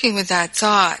 just working with that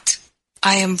thought,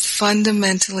 I am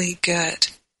fundamentally good.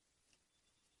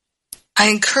 I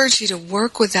encourage you to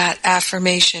work with that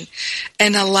affirmation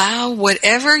and allow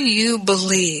whatever you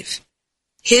believe,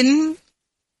 hidden,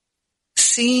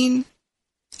 seen,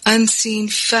 unseen,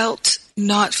 felt,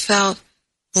 not felt,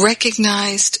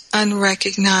 recognized,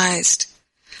 unrecognized,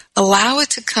 allow it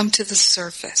to come to the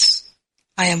surface.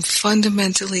 I am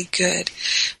fundamentally good.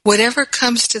 Whatever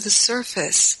comes to the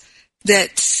surface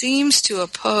that seems to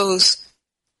oppose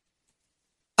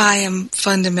I am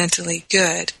fundamentally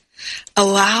good,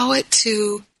 allow it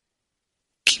to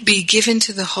be given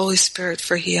to the Holy Spirit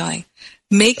for healing.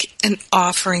 Make an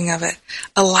offering of it.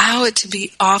 Allow it to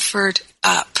be offered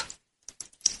up.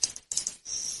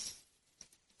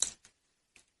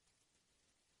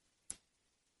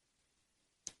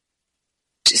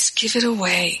 Just give it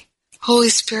away. Holy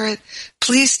Spirit,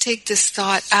 please take this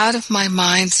thought out of my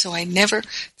mind so I never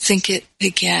think it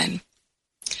again.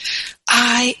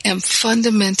 I am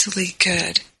fundamentally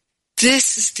good.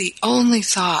 This is the only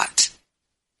thought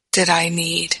that I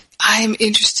need. I am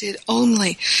interested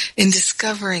only in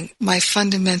discovering my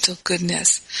fundamental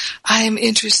goodness. I am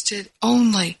interested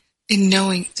only in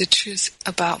knowing the truth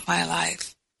about my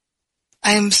life.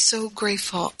 I am so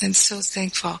grateful and so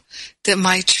thankful that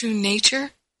my true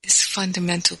nature is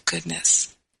fundamental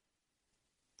goodness.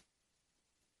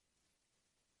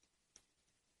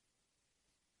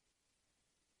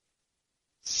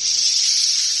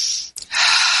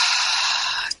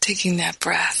 Taking that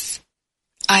breath.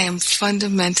 I am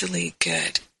fundamentally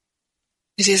good.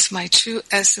 It is my true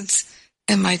essence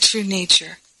and my true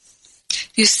nature.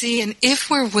 You see, and if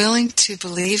we're willing to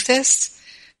believe this,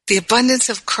 the abundance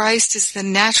of Christ is the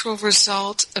natural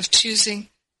result of choosing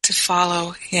to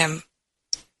follow Him.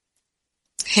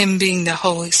 Him being the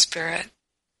Holy Spirit.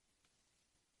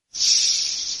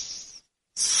 Just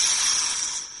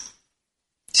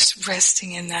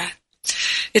resting in that.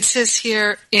 It says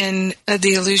here in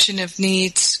The Illusion of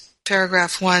Needs,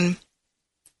 paragraph 1,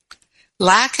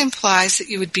 lack implies that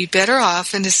you would be better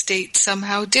off in a state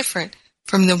somehow different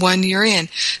from the one you're in.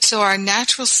 So our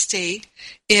natural state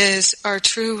is our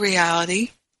true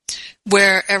reality,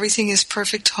 where everything is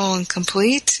perfect, whole, and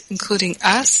complete, including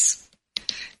us.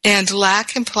 And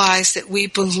lack implies that we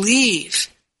believe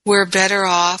we're better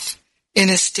off in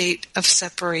a state of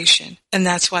separation. And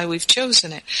that's why we've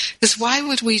chosen it. Because why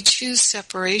would we choose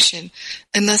separation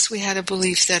unless we had a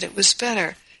belief that it was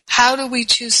better? How do we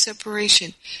choose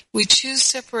separation? We choose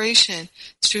separation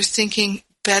through thinking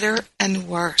better and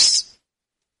worse.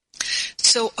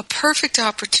 So a perfect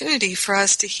opportunity for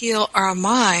us to heal our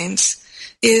minds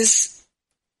is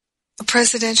a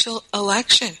presidential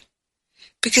election.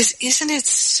 Because isn't it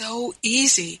so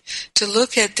easy to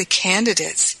look at the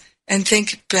candidates and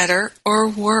think better or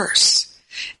worse?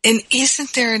 And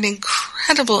isn't there an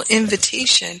incredible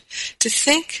invitation to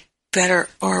think better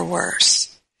or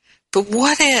worse? But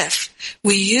what if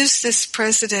we use this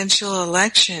presidential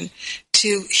election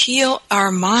to heal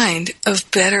our mind of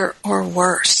better or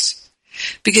worse?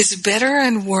 Because better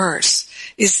and worse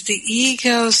is the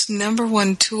ego's number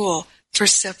one tool for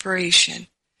separation.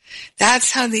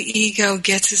 That's how the ego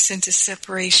gets us into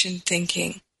separation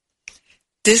thinking.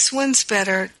 This one's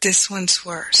better, this one's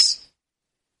worse.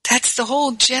 That's the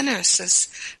whole genesis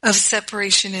of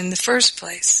separation in the first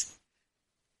place.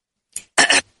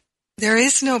 There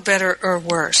is no better or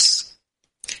worse.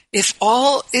 If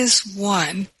all is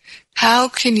one, how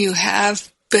can you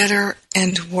have better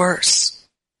and worse?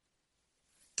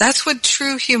 That's what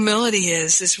true humility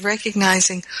is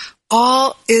recognizing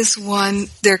all is one.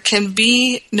 There can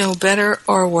be no better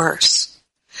or worse.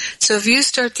 So if you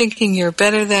start thinking you're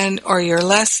better than or you're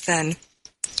less than,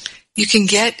 you can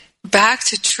get back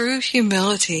to true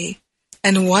humility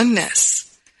and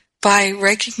oneness by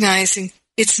recognizing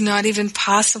it's not even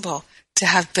possible to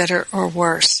have better or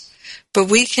worse. But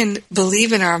we can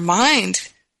believe in our mind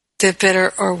that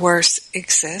better or worse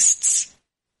exists.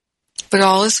 But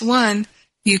all is one.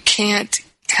 You can't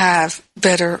have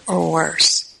better or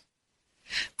worse.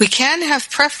 We can have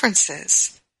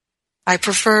preferences. I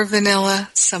prefer vanilla.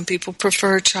 Some people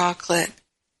prefer chocolate.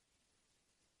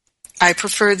 I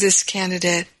prefer this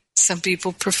candidate. Some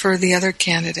people prefer the other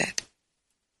candidate.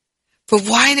 But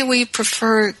why do we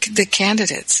prefer the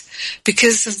candidates?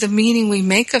 Because of the meaning we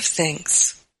make of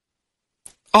things.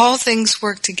 All things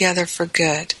work together for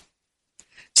good.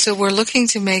 So we're looking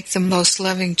to make the most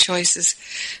loving choices,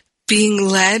 being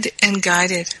led and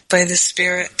guided by the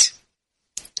Spirit.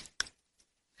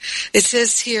 It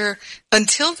says here,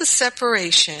 until the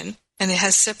separation, and it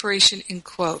has separation in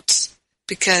quotes,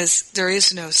 because there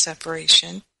is no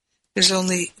separation. There's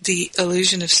only the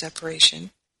illusion of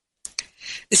separation.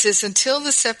 It says, until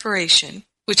the separation,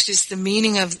 which is the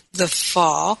meaning of the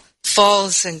fall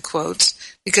is in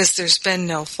quotes, because there's been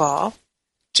no fall,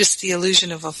 just the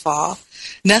illusion of a fall,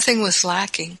 nothing was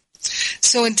lacking.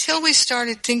 So until we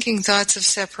started thinking thoughts of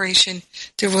separation,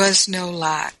 there was no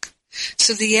lack.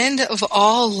 So the end of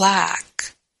all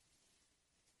lack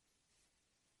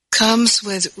comes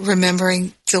with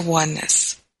remembering the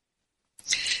oneness.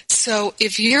 So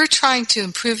if you're trying to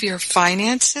improve your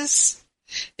finances,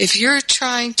 if you're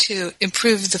trying to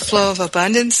improve the flow of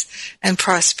abundance and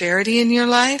prosperity in your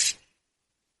life,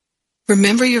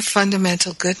 remember your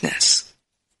fundamental goodness,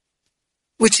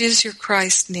 which is your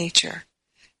Christ nature,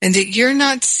 and that you're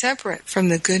not separate from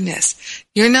the goodness.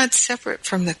 You're not separate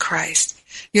from the Christ.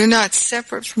 You're not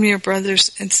separate from your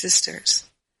brothers and sisters.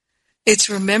 It's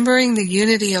remembering the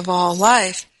unity of all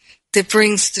life that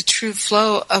brings the true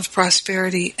flow of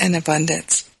prosperity and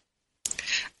abundance.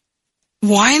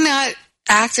 Why not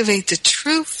activate the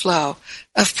true flow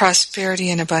of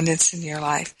prosperity and abundance in your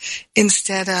life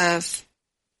instead of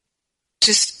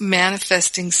just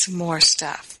manifesting some more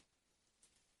stuff?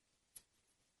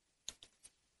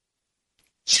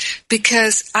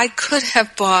 Because I could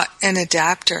have bought an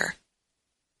adapter.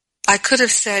 I could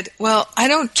have said, well, I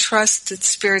don't trust that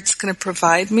Spirit's going to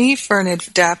provide me for an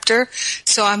adapter,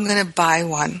 so I'm going to buy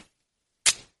one.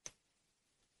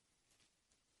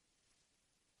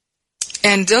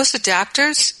 And those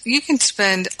adapters, you can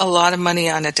spend a lot of money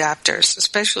on adapters,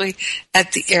 especially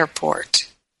at the airport.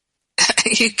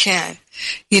 You can.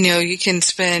 You can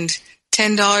spend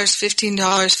 $10, $15,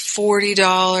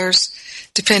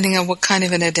 $40, depending on what kind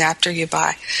of an adapter you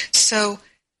buy. So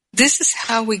this is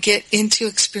how we get into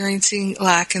experiencing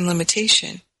lack and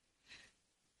limitation.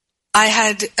 I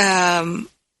had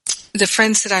the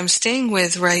friends that I'm staying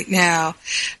with right now,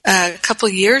 a couple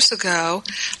of years ago,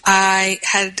 I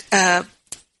had a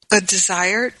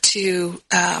desire to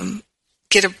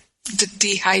get a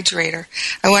dehydrator.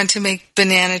 I wanted to make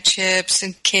banana chips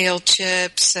and kale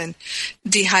chips and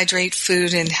dehydrate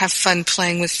food and have fun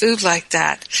playing with food like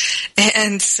that.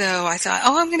 And so I thought,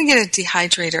 I'm going to get a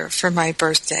dehydrator for my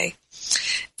birthday.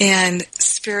 And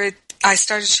I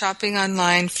started shopping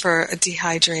online for a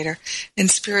dehydrator. And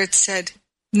Spirit said,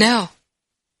 no,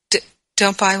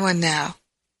 don't buy one now.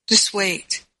 Just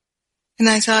wait. And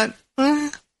I thought,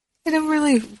 I don't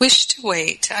really wish to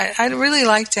wait. I'd really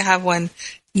like to have one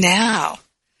now.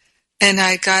 And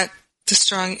I got the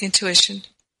strong intuition,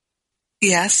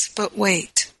 yes, but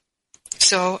wait.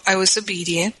 So I was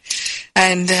obedient,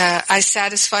 and I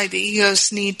satisfied the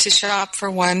ego's need to shop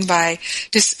for one by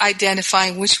just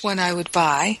identifying which one I would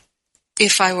buy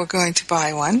if I were going to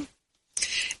buy one.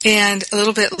 And a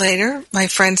little bit later, my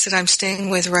friends that I'm staying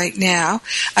with right now,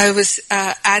 I was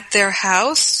at their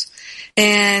house,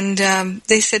 and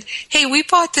they said, hey, we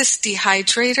bought this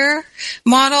dehydrator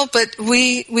model, but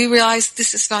we realized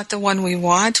this is not the one we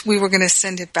want. We were going to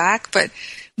send it back, but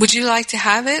would you like to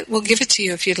have it? We'll give it to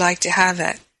you if you'd like to have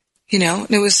it. You know,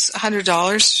 and it was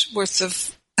 $100 worth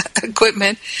of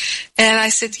equipment. And I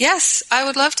said, yes, I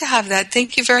would love to have that.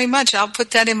 Thank you very much. I'll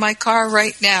put that in my car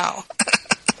right now.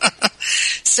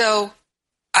 So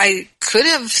I could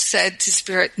have said to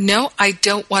Spirit, no, I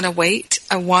don't want to wait.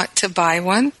 I want to buy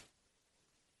one.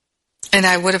 And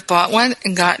I would have bought one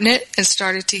and gotten it and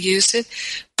started to use it.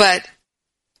 But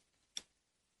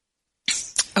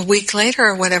a week later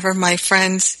or whatever, my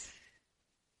friends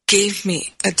gave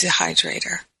me a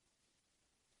dehydrator.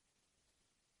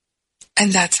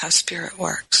 And that's how Spirit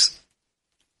works.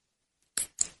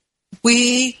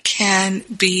 We can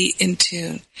be in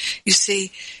tune. You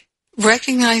see,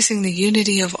 recognizing the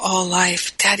unity of all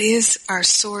life, that is our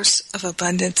source of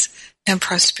abundance and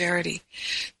prosperity.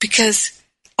 Because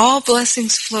all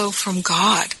blessings flow from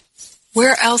God.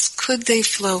 Where else could they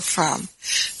flow from?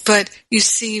 But you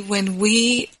see, when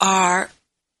we are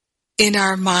in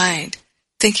our mind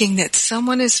thinking that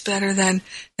someone is better than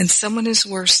and someone is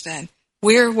worse than,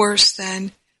 we're worse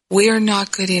than, we are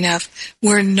not good enough,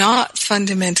 we're not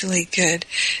fundamentally good,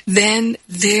 then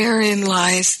therein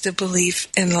lies the belief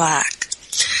in lack.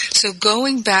 So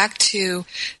going back to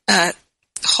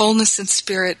Wholeness in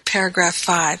Spirit, paragraph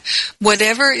 5,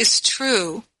 whatever is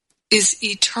true is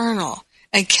eternal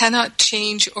and cannot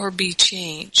change or be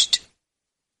changed.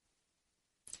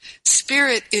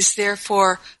 Spirit is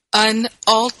therefore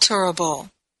unalterable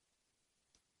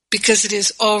because it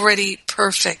is already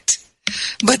perfect.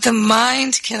 But the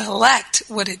mind can elect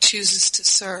what it chooses to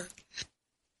serve.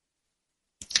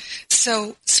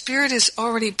 So Spirit is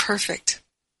already perfect.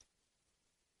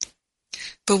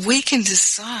 But we can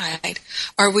decide,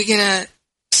 are we going to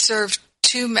serve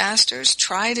two masters,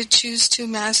 try to choose two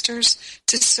masters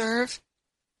to serve?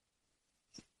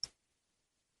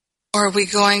 Or are we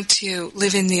going to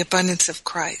live in the abundance of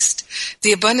Christ?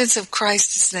 The abundance of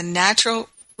Christ is the natural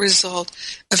result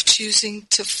of choosing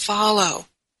to follow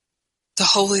the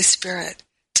Holy Spirit,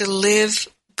 to live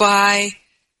by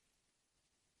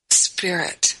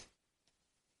Spirit.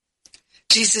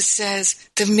 Jesus says,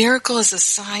 the miracle is a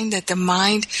sign that the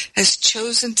mind has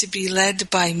chosen to be led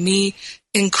by me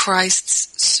in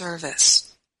Christ's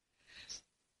service.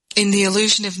 In the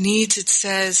Illusion of Needs, it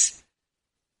says,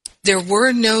 there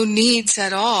were no needs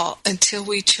at all until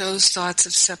we chose thoughts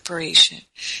of separation.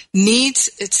 Needs,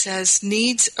 it says,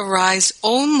 needs arise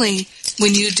only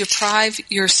when you deprive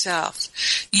yourself.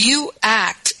 You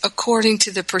act according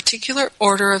to the particular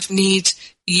order of needs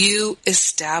you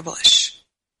establish.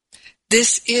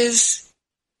 This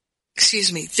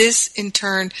in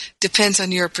turn depends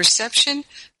on your perception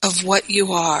of what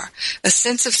you are. A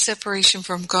sense of separation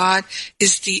from God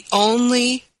is the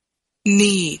only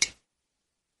need.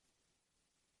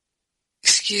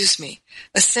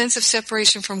 A sense of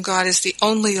separation from God is the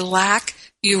only lack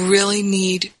you really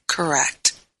need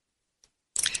correct.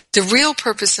 The real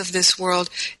purpose of this world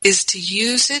is to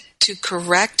use it to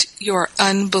correct your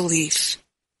unbelief.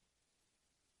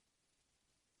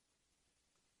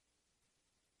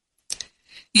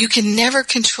 You can never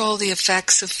control the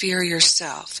effects of fear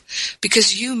yourself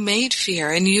because you made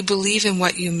fear and you believe in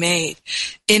what you made.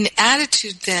 In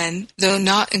attitude then, though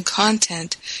not in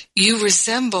content, you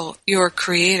resemble your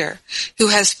Creator who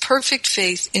has perfect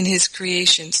faith in His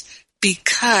creations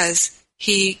because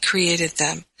He created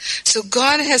them. So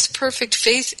God has perfect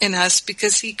faith in us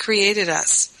because He created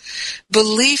us.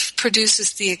 Belief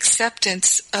produces the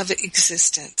acceptance of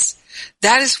existence.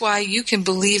 That is why you can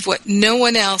believe what no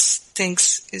one else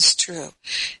thinks is true.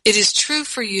 It is true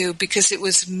for you because it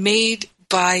was made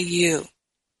by you.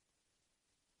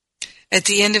 At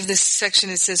the end of this section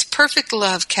it says, perfect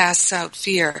love casts out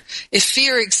fear. If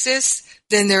fear exists,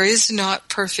 then there is not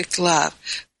perfect love.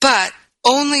 But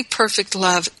only perfect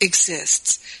love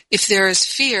exists. If there is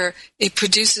fear, it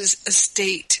produces a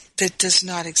state that does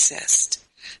not exist.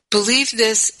 Believe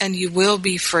this and you will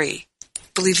be free.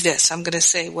 Believe this. I'm going to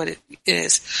say what it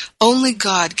is. Only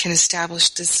God can establish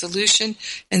this solution,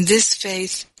 and this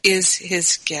faith is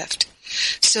His gift.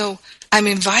 So I'm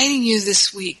inviting you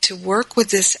this week to work with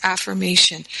this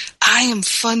affirmation. I am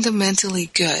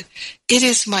fundamentally good. It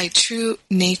is my true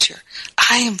nature.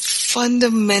 I am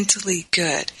fundamentally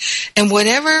good. And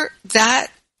whatever that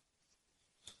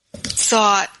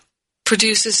thought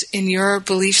produces in your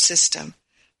belief system,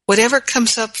 whatever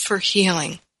comes up for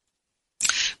healing,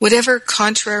 whatever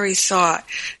contrary thought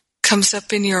comes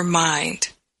up in your mind,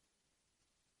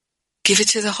 give it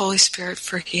to the Holy Spirit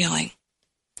for healing.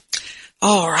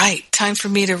 All right, time for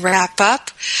me to wrap up.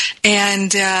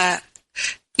 And, A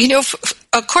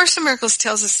Course in Miracles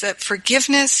tells us that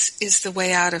forgiveness is the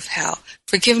way out of hell.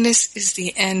 Forgiveness is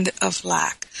the end of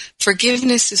lack.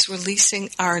 Forgiveness is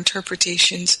releasing our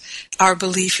interpretations, our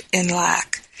belief in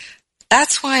lack.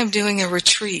 That's why I'm doing a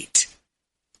retreat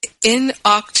in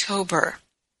October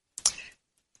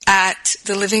at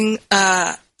the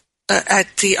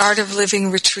Art of Living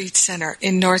Retreat Center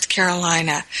in North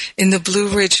Carolina in the Blue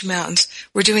Ridge Mountains.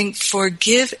 We're doing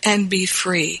Forgive and Be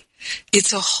Free.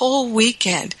 It's a whole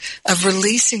weekend of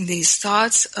releasing these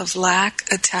thoughts of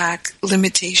lack, attack,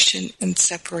 limitation, and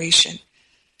separation.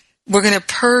 We're going to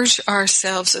purge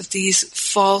ourselves of these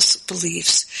false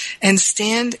beliefs and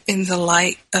stand in the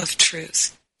light of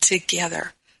truth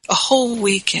together. A whole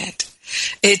weekend.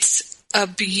 It's a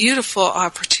beautiful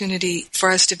opportunity for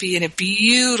us to be in a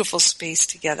beautiful space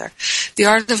together. The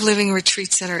Art of Living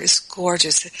Retreat Center is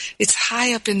gorgeous. It's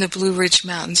high up in the Blue Ridge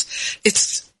Mountains.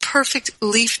 It's perfect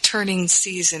leaf-turning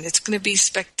season. It's going to be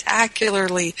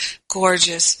spectacularly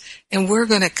gorgeous, and we're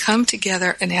going to come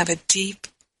together and have a deep,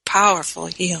 powerful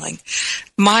healing.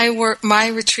 My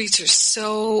retreats are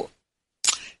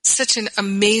such an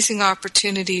amazing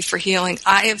opportunity for healing.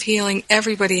 I have healing.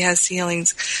 Everybody has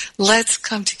healings. Let's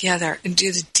come together and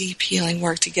do the deep healing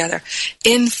work together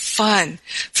in fun.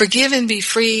 Forgive and be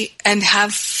free and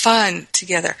have fun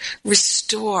together.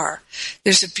 Restore.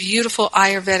 There's a beautiful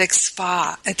Ayurvedic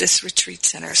spa at this retreat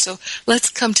center. So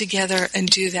let's come together and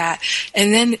do that.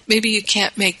 And then maybe you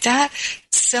can't make that.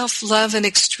 Self-love and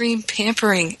extreme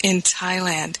pampering in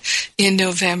Thailand in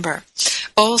November.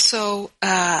 Also,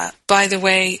 by the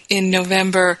way, in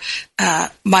November,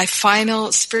 my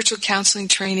final spiritual counseling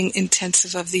training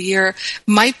intensive of the year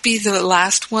might be the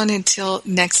last one until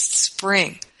next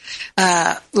spring,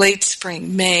 late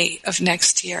spring, May of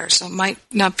next year. So it might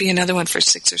not be another one for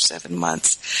 6 or 7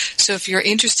 months. So if you're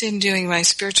interested in doing my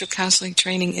spiritual counseling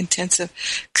training intensive,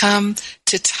 come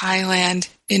to Thailand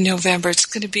in November. It's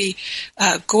going to be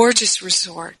a gorgeous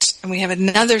resort, and we have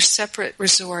another separate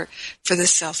resort for the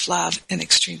self-love and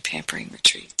extreme pampering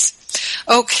retreats.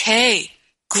 Okay,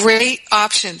 great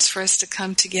options for us to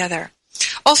come together.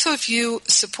 Also, if you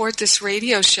support this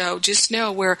radio show, just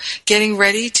know we're getting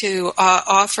ready to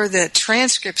offer the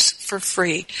transcripts for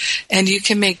free, and you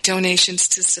can make donations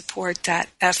to support that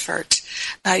effort.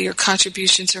 Your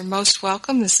contributions are most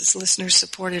welcome. This is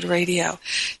listener-supported radio.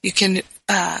 You can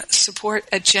support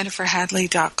at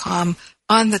jenniferhadley.com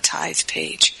on the Tithe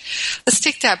page. Let's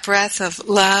take that breath of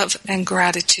love and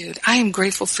gratitude. I am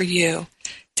grateful for you.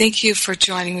 Thank you for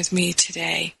joining with me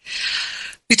today.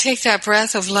 We take that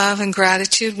breath of love and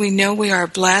gratitude. We know we are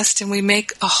blessed, and we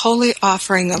make a holy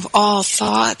offering of all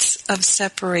thoughts of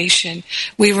separation.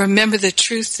 We remember the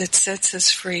truth that sets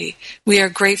us free. We are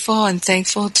grateful and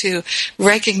thankful to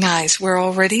recognize we're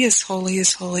already as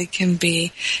holy can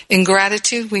be. In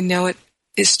gratitude, we know it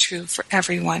is true for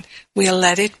everyone. We'll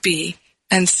let it be,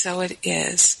 and so it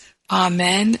is.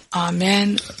 Amen,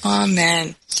 amen,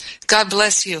 amen. God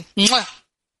bless you. Mwah.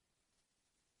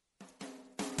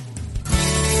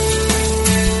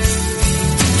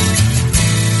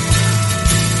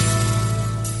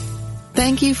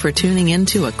 Thank you for tuning in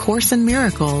to A Course in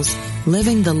Miracles,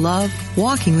 Living the Love,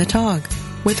 Walking the Talk,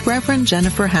 with Reverend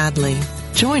Jennifer Hadley.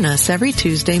 Join us every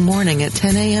Tuesday morning at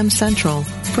 10 a.m. Central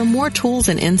for more tools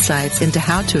and insights into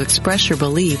how to express your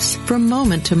beliefs from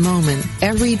moment to moment,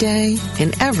 every day,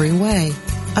 in every way.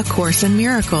 A Course in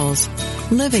Miracles,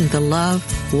 Living the Love,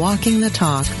 Walking the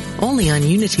Talk, only on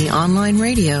Unity Online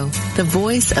Radio, the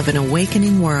voice of an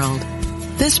awakening world.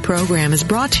 This program is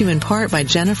brought to you in part by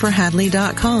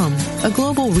JenniferHadley.com, a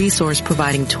global resource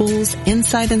providing tools,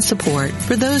 insight, and support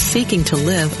for those seeking to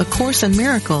live A Course in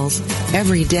Miracles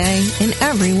every day in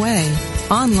every way.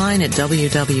 Online at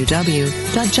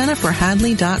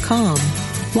www.jenniferhadley.com.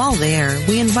 While there,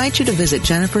 we invite you to visit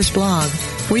Jennifer's blog,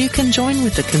 where you can join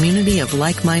with the community of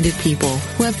like-minded people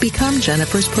who have become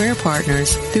Jennifer's prayer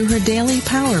partners through her daily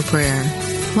power prayer.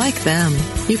 Like them,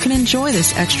 you can enjoy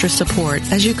this extra support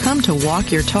as you come to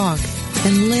walk your talk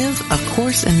and live A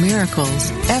Course in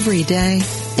Miracles every day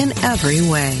in every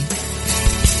way.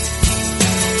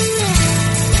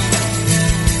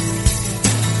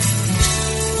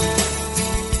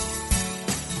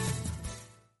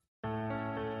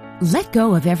 Let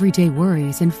go of everyday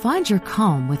worries and find your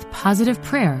calm with positive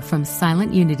prayer from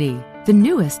Silent Unity, the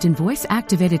newest in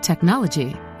voice-activated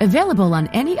technology, available on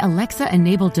any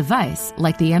Alexa-enabled device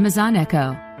like the Amazon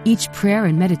Echo. Each prayer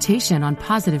and meditation on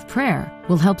positive prayer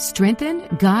will help strengthen,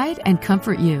 guide, and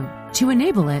comfort you. To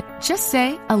enable it, just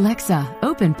say, "Alexa,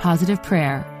 open positive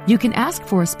prayer." You can ask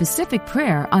for a specific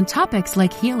prayer on topics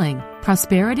like healing,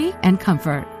 prosperity, and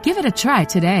comfort. Give it a try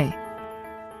today.